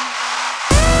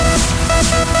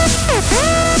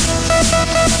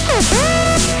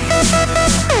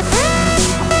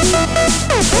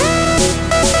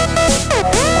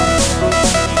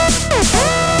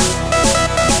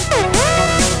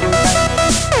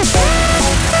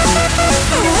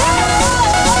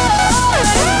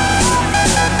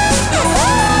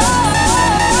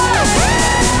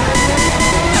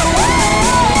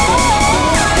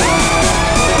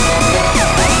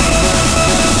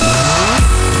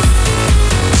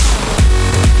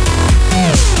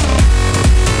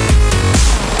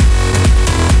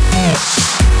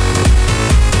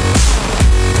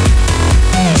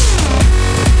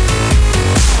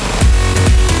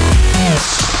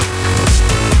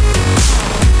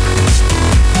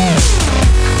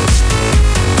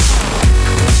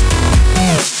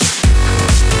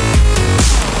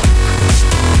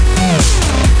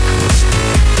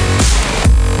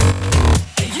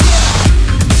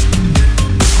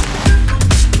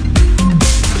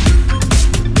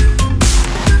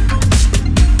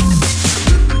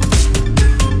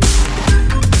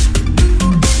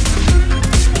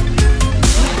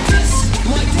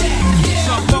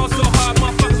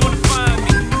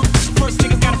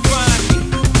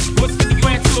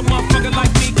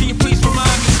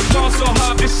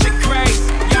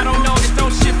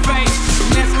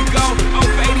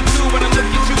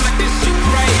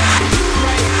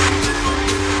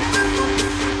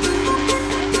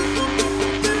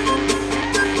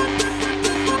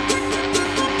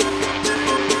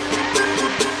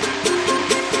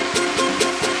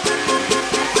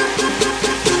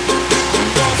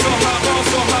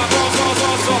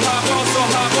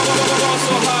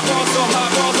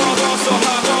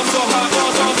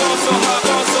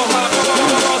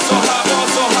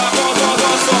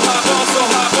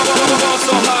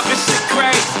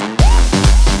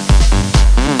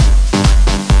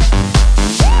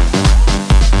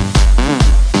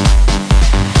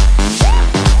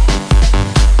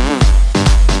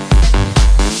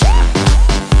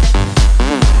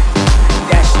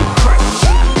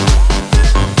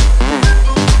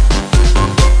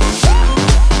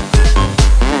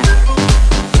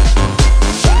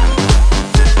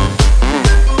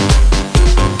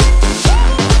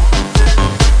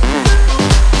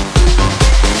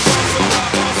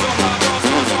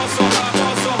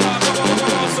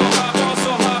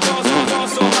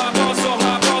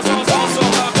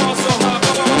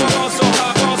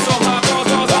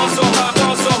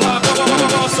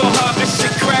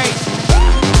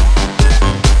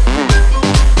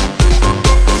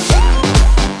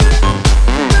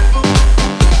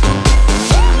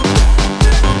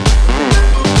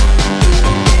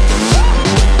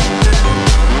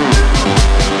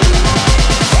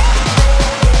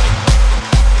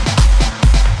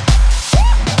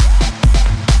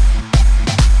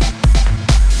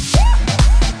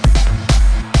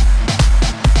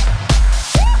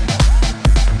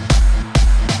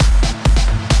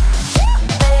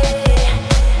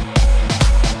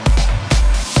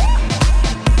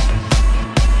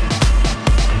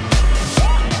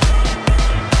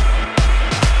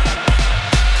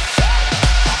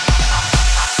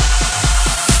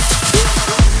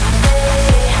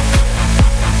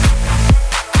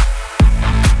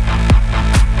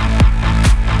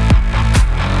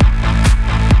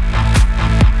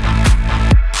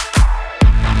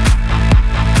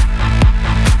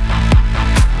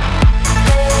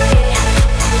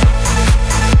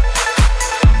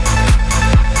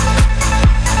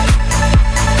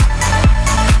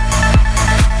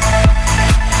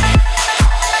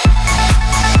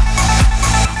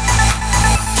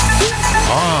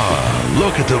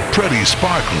 pretty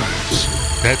sparklers.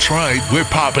 That's right, we're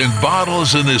popping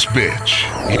bottles in this bitch.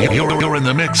 You're in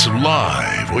the mix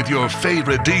live with your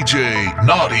favorite DJ,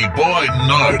 Naughty Boy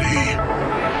Nardi.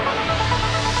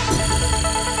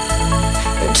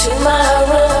 to my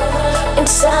room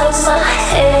inside of my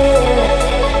head.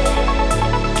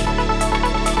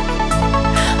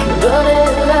 I'm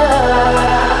running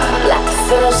up like the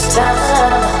first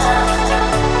time.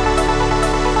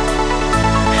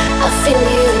 I feel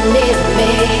you near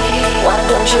me. Why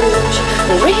don't you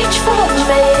reach for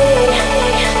me?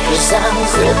 'Cause I'm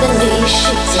gripping these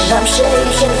sheets and I'm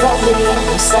shaking from the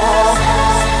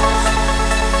inside.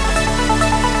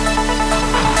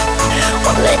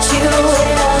 Won't let you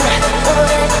in, won't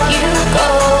let you go.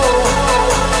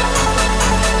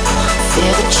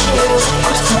 Feel the chills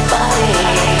across my body.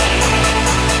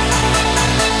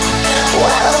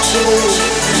 Why don't you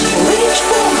reach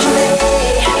for me?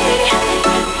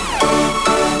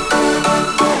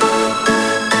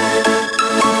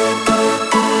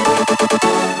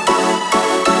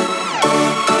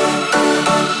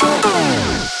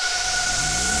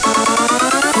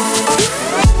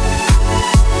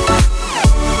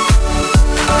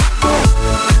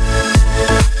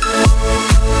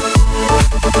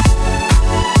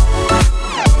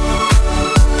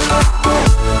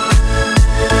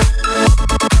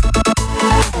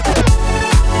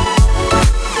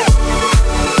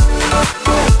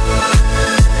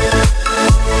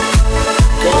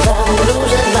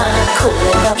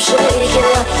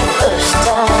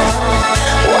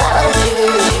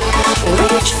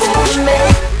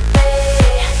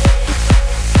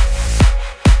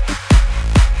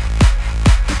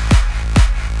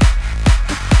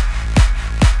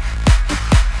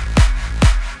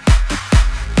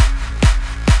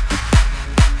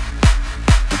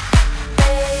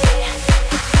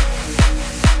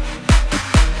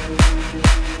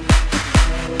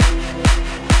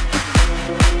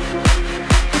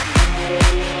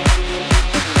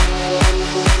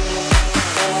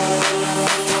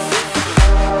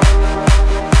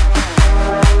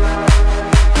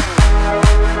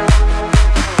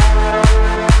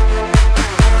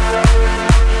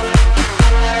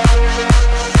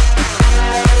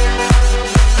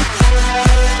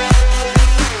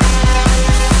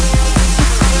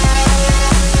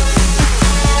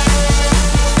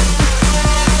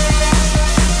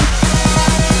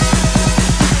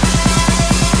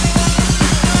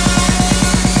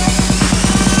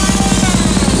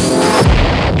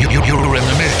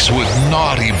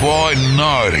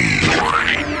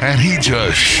 And he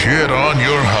just shit on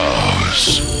your house.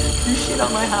 You shit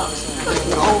on my house.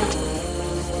 No.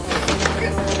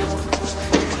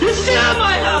 You shit on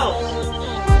my house!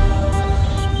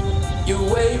 You're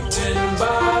waiting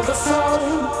by the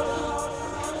phone.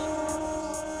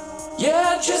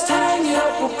 Yeah, just hang it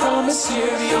up. We'll promise you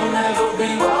you'll never be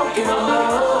walking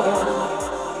alone.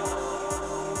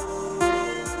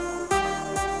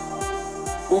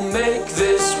 We'll make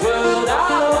this world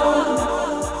our own.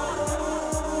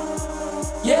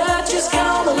 Yeah, just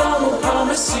come along, we'll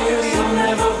promise you you'll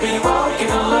never be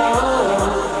walking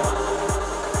alone.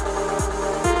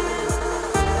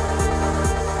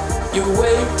 You're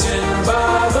waiting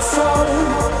by the phone.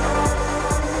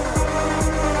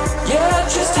 Yeah,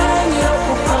 just hang it up,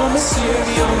 we'll promise you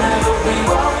you'll never be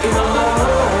walking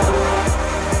alone.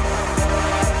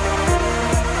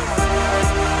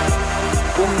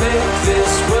 We'll make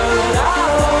this world our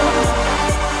own.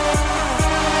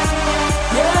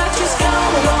 Yeah, just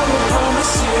come along, we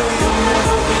promise you you'll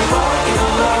never be walking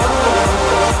alone.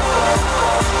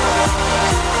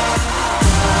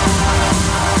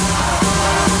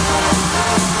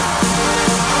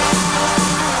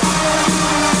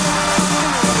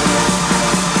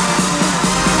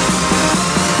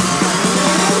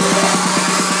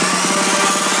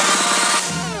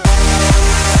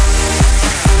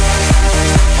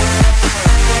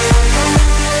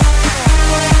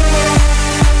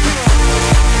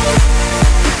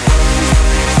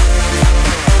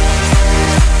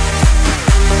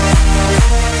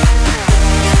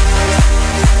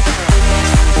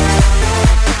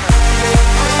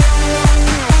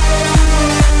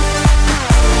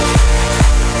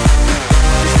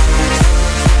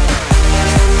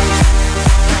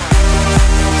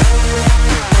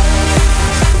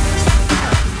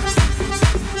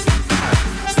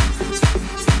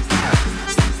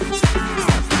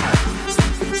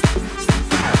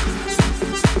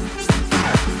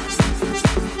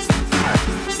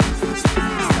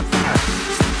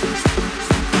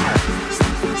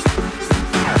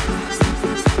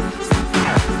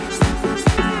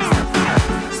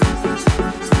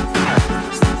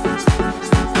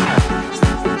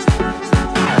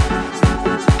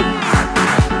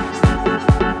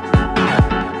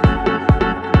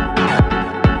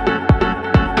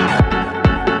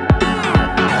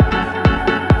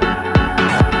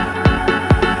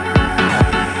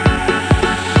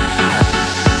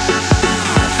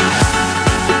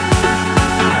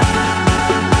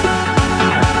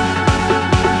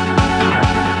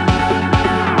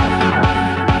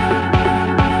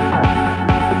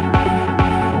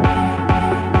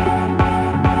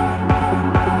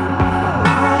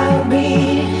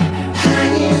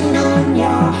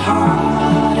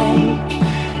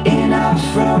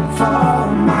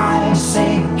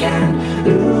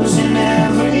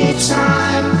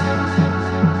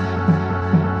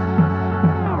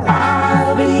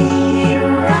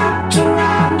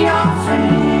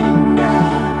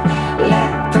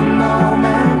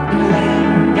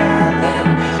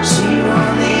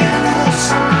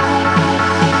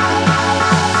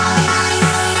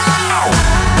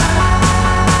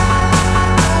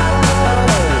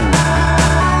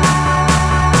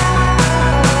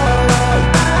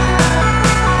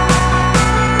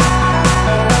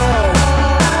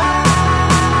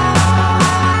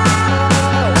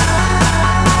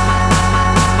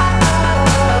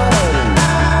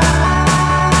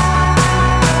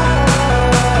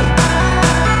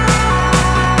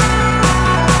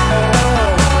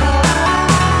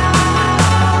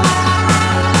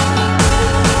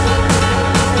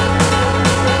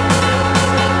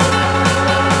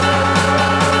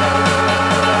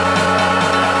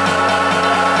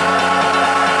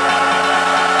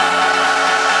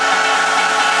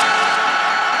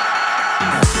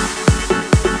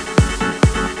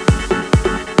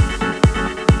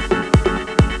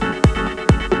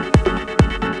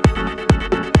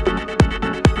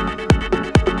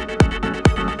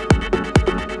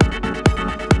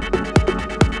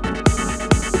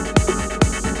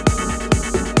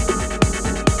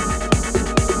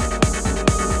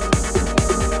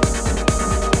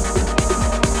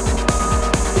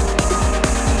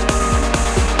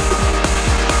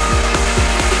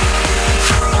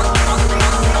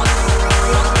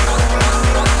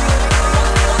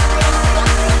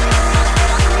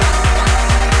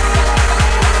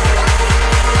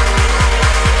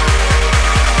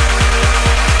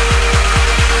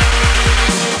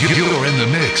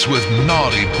 mix with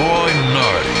Naughty Boy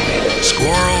Nardi.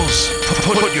 Squirrels,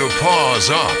 put your paws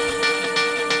up.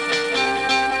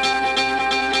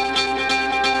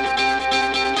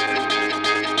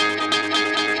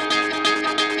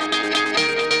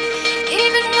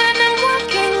 Even when I'm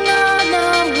walking on a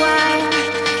wire,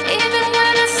 even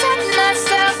when I set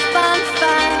myself on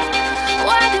fire,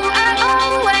 why do I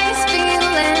always feel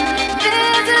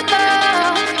invisible,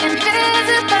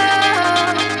 invisible?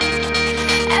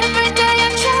 Every day I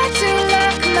try to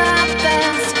look my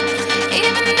best,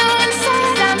 even though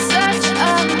inside I'm such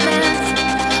a mess.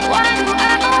 Why do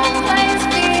I always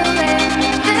feel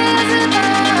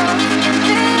invisible,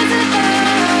 invisible?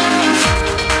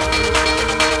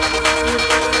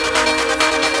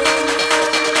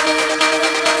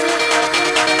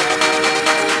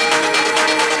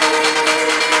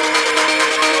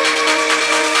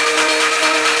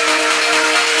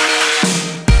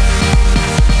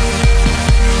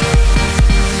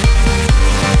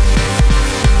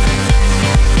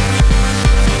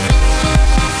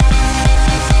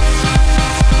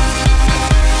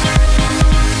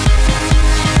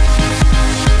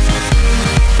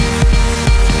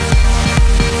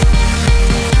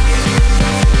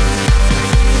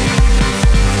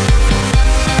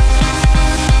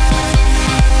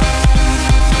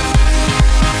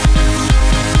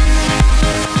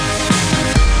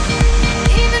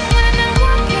 Even when I'm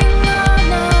walking on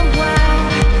a wire,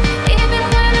 even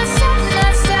when I set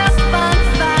myself on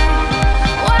fire,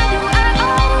 why do I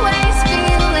always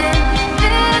feel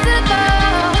invisible,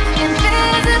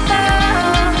 invisible?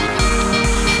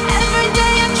 Every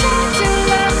day I try to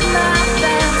look my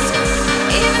best,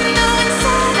 even though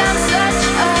inside I'm such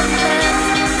a mess.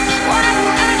 Why do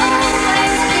I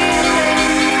always feel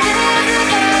invisible?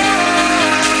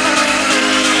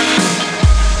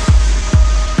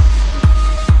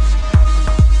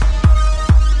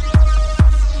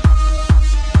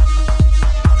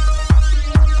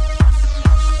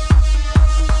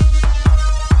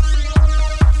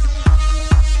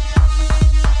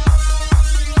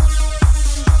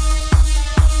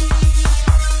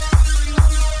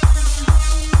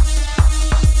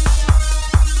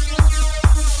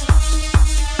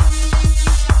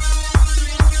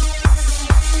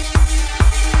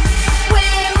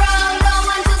 We're all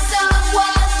going to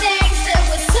someone thinks that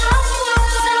we're someone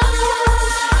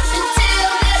until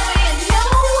there is no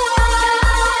one,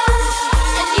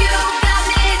 and you got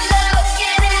me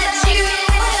looking at you.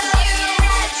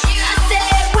 I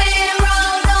said we're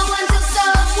all going to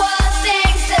someone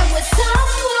thinks that we're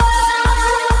someone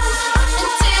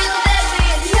until there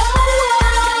is no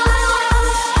one,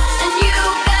 and you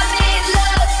got me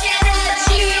looking at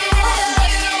you.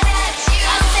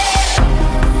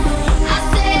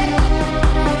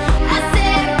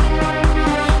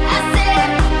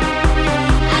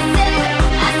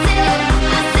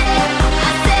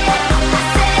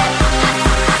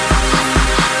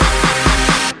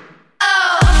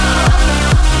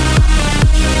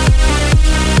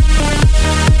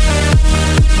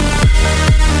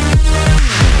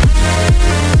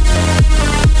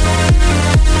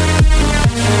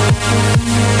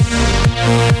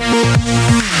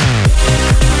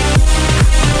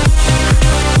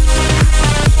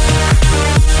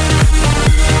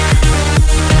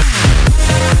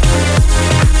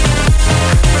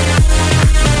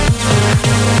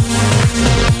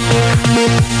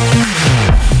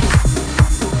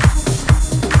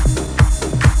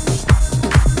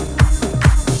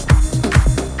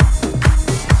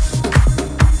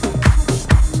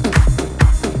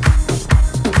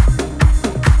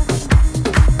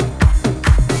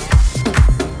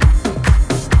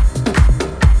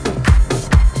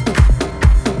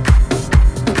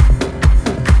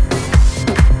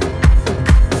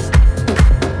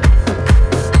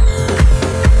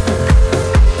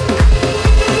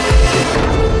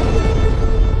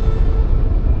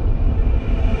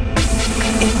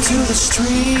 Into the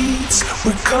streets,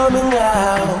 we're coming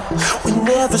out. We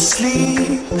never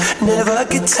sleep, never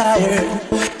get tired.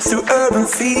 Through urban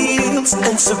fields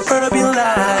and suburban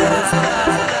life.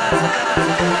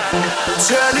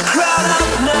 Turn the crowd up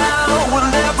now, we'll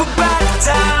never back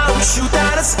down. Shoot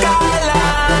down a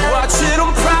skyline, watch it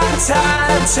on prime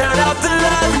time. Turn up the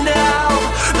love now,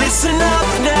 listen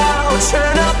up now.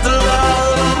 Turn up the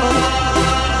love.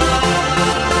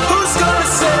 Who's gonna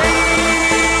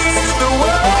save the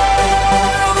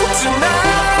world tonight?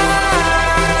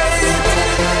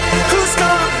 Who's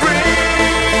gonna bring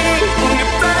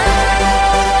it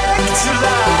back to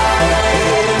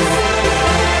life?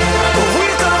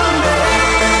 We're gonna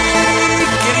make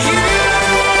it, you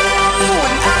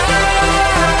and I.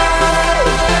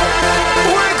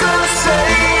 We're gonna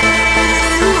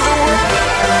save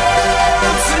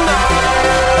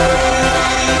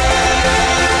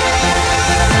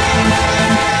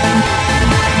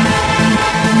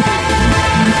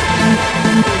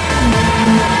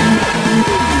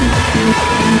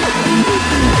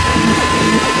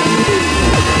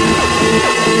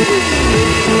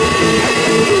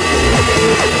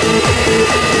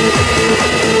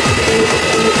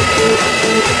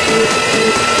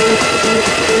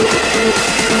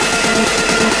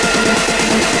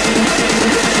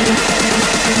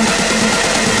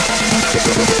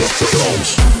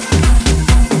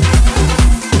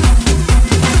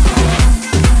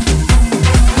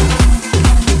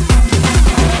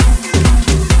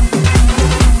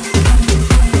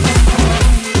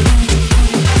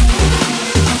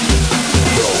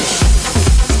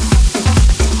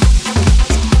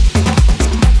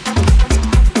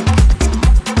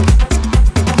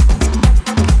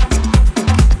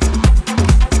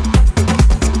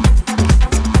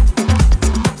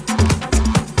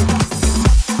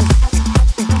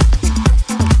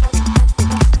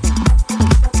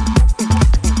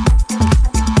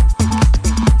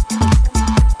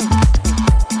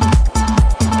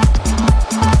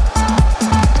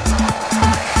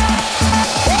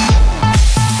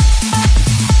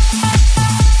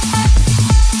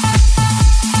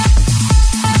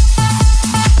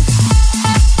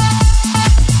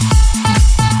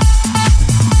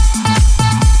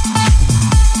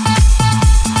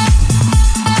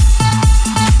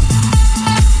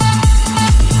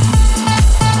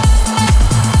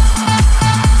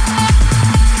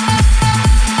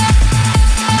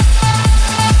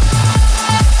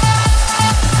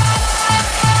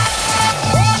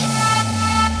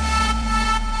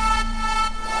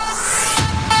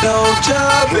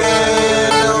jobbing,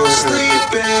 no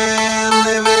sleeping,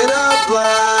 live it up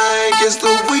like it's the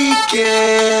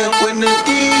weekend. When the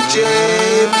DJ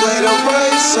play the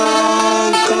right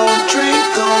song, gon' drink,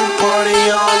 gon' party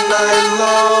all night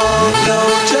long. No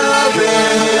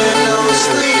jobbing, no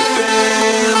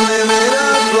sleeping, live it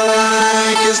up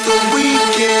like it's the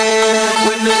weekend.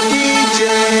 When the DJ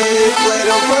play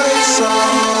the right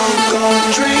song, gon'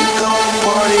 drink, gon'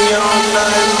 party all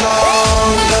night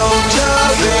long. No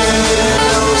jobbing,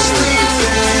 no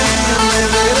sleeping,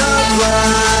 live it up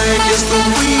like it's the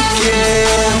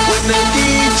weekend. When the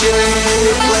DJ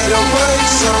play the right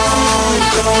song,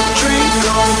 gon' drink,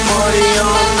 gon' party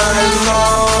all night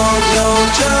long. No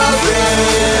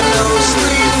jobbing, no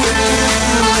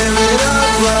sleeping, live it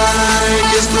up like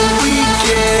it's the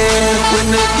weekend. When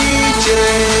the DJ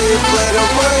play the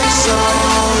right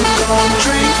song, gon'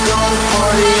 drink, gon'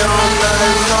 party all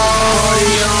night long.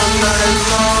 Party all night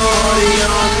long, party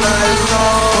all night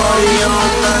long, party all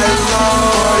night long,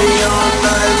 party all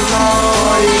night long,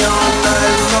 party all night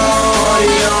long, party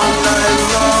all night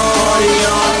long, party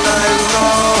all night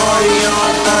long, party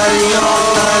all night, party all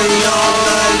night, all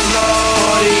night long,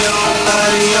 party all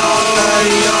night, all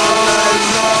night, all night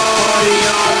long, party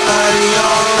all night,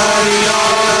 all night,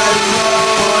 all night long,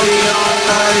 party all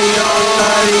night, all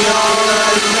night, all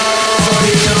night long,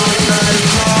 party all night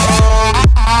long.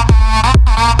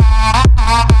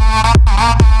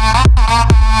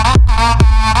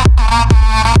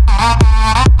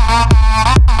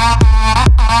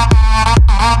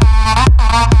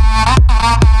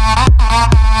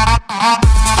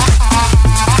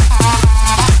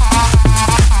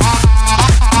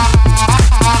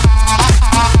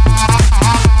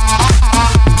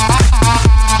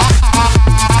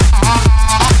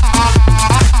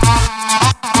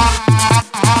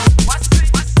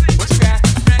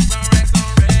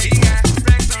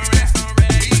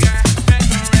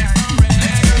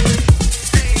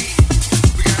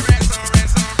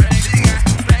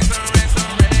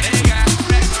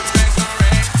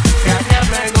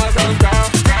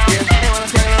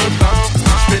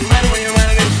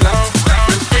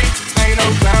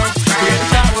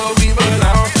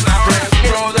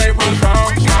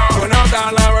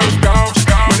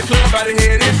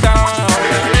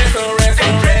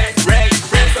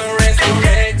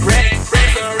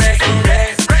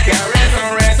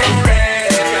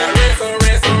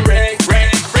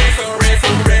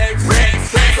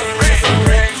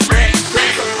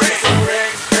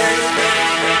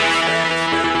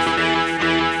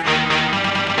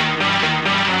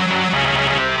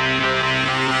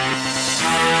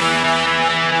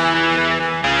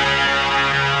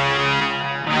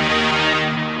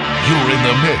 You're in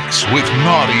the mix with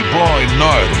Naughty Boy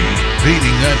Nardi,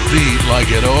 beating that beat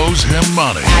like it owes him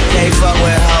money. I can't fuck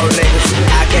with hoe niggas,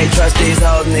 I can't trust these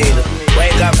hoes neither.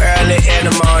 Wake up early in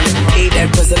the morning, eat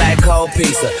that pussy like cold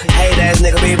pizza. Hate ass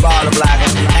nigga be baller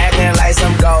blocking, acting like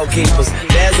some goalkeepers.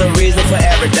 There's a reason for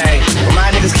everything, but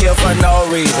my niggas kill for no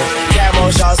reason.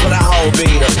 Camo shorts with a whole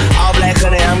beater, all black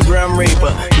honey, I'm Grim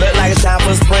Reaper. Look like it's time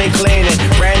for spring cleaning,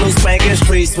 brand new spanking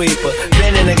street sweeper.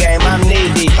 Been in the game, I'm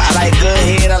knee deep. I like good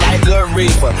head, I like good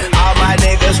reaper. All my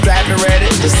niggas strapped and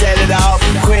ready to set it off.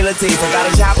 Queen Latifah got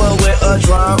a chopper with a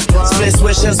drum, split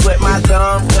swishers with my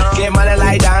thumb. Get money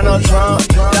like Donald Trump.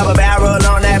 Double barrel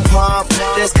on that pump.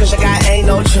 This cushion guy ain't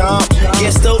no chump.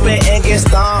 Get stupid and get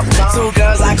stomped. Two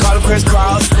girls, I call them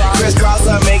crisscross. Crisscross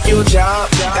will make you jump.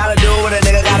 Gotta do what a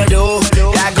nigga gotta do.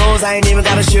 Got goals, I ain't even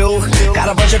got a shoe. Got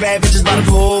a bunch of bad bitches by the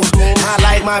pool. I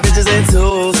like my bitches in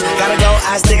twos. Gotta go,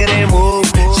 I stick it and move.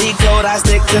 Cheat code, I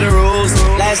stick to the rules.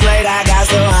 Last night I got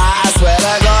so high, I swear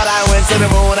to God I went to the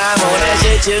moon. I'm on that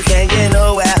shit, you can't get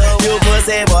nowhere. You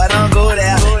pussy boy, don't go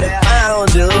there. If I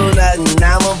don't do nothing,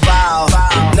 I'm a ball.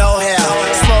 No hair,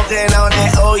 smoking on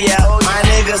that, oh yeah. My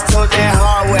niggas took that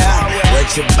hardware.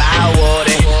 What you buy,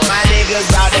 Woody? My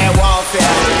niggas out that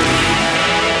warfare.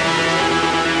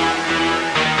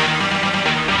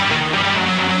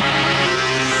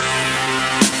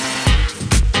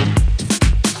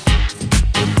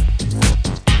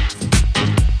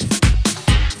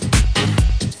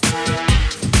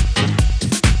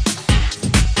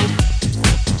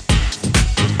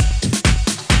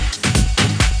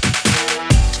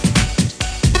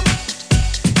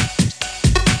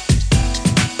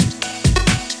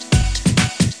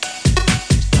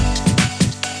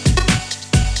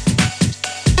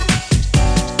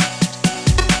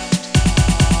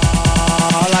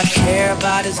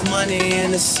 This money in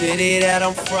the city that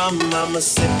I'm from. I'ma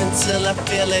sip until I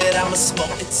feel it, I'ma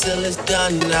smoke it till it's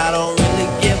done. I don't really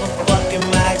give a fuck, and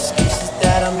my excuse is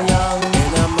that I'm young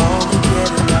and I'm only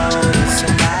getting older.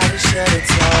 Somebody should've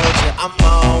told you I'm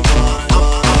on one.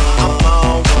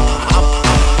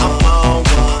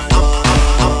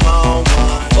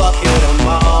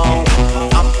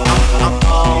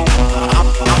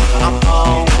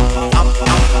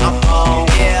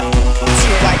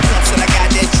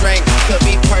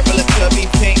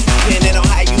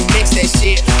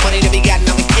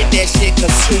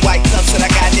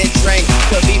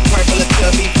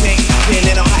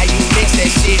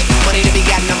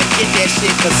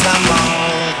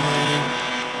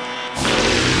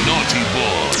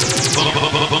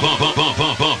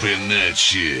 that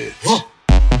shit.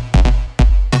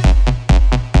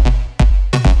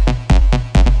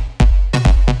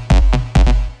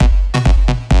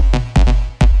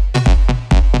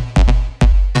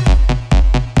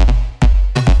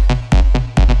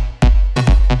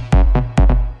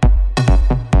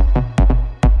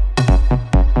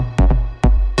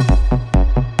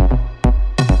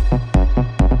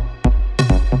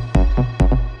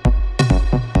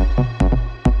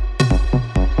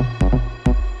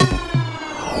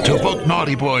 To book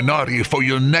Naughty Boy Naughty for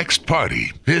your next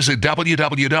party, visit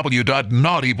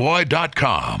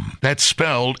www.naughtyboy.com. That's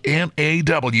spelled NAWTBOY.com.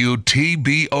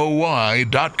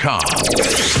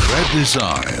 Red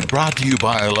Design, brought to you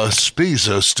by La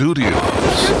Spisa Studios.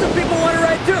 Here's some people want to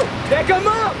ride too. Pick them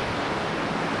up.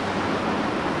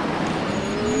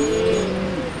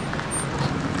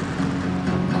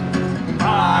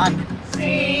 On,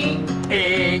 sing,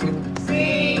 pig,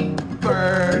 sing,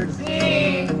 bird,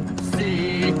 sing, sing.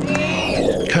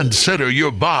 Consider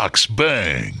your box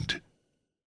bang.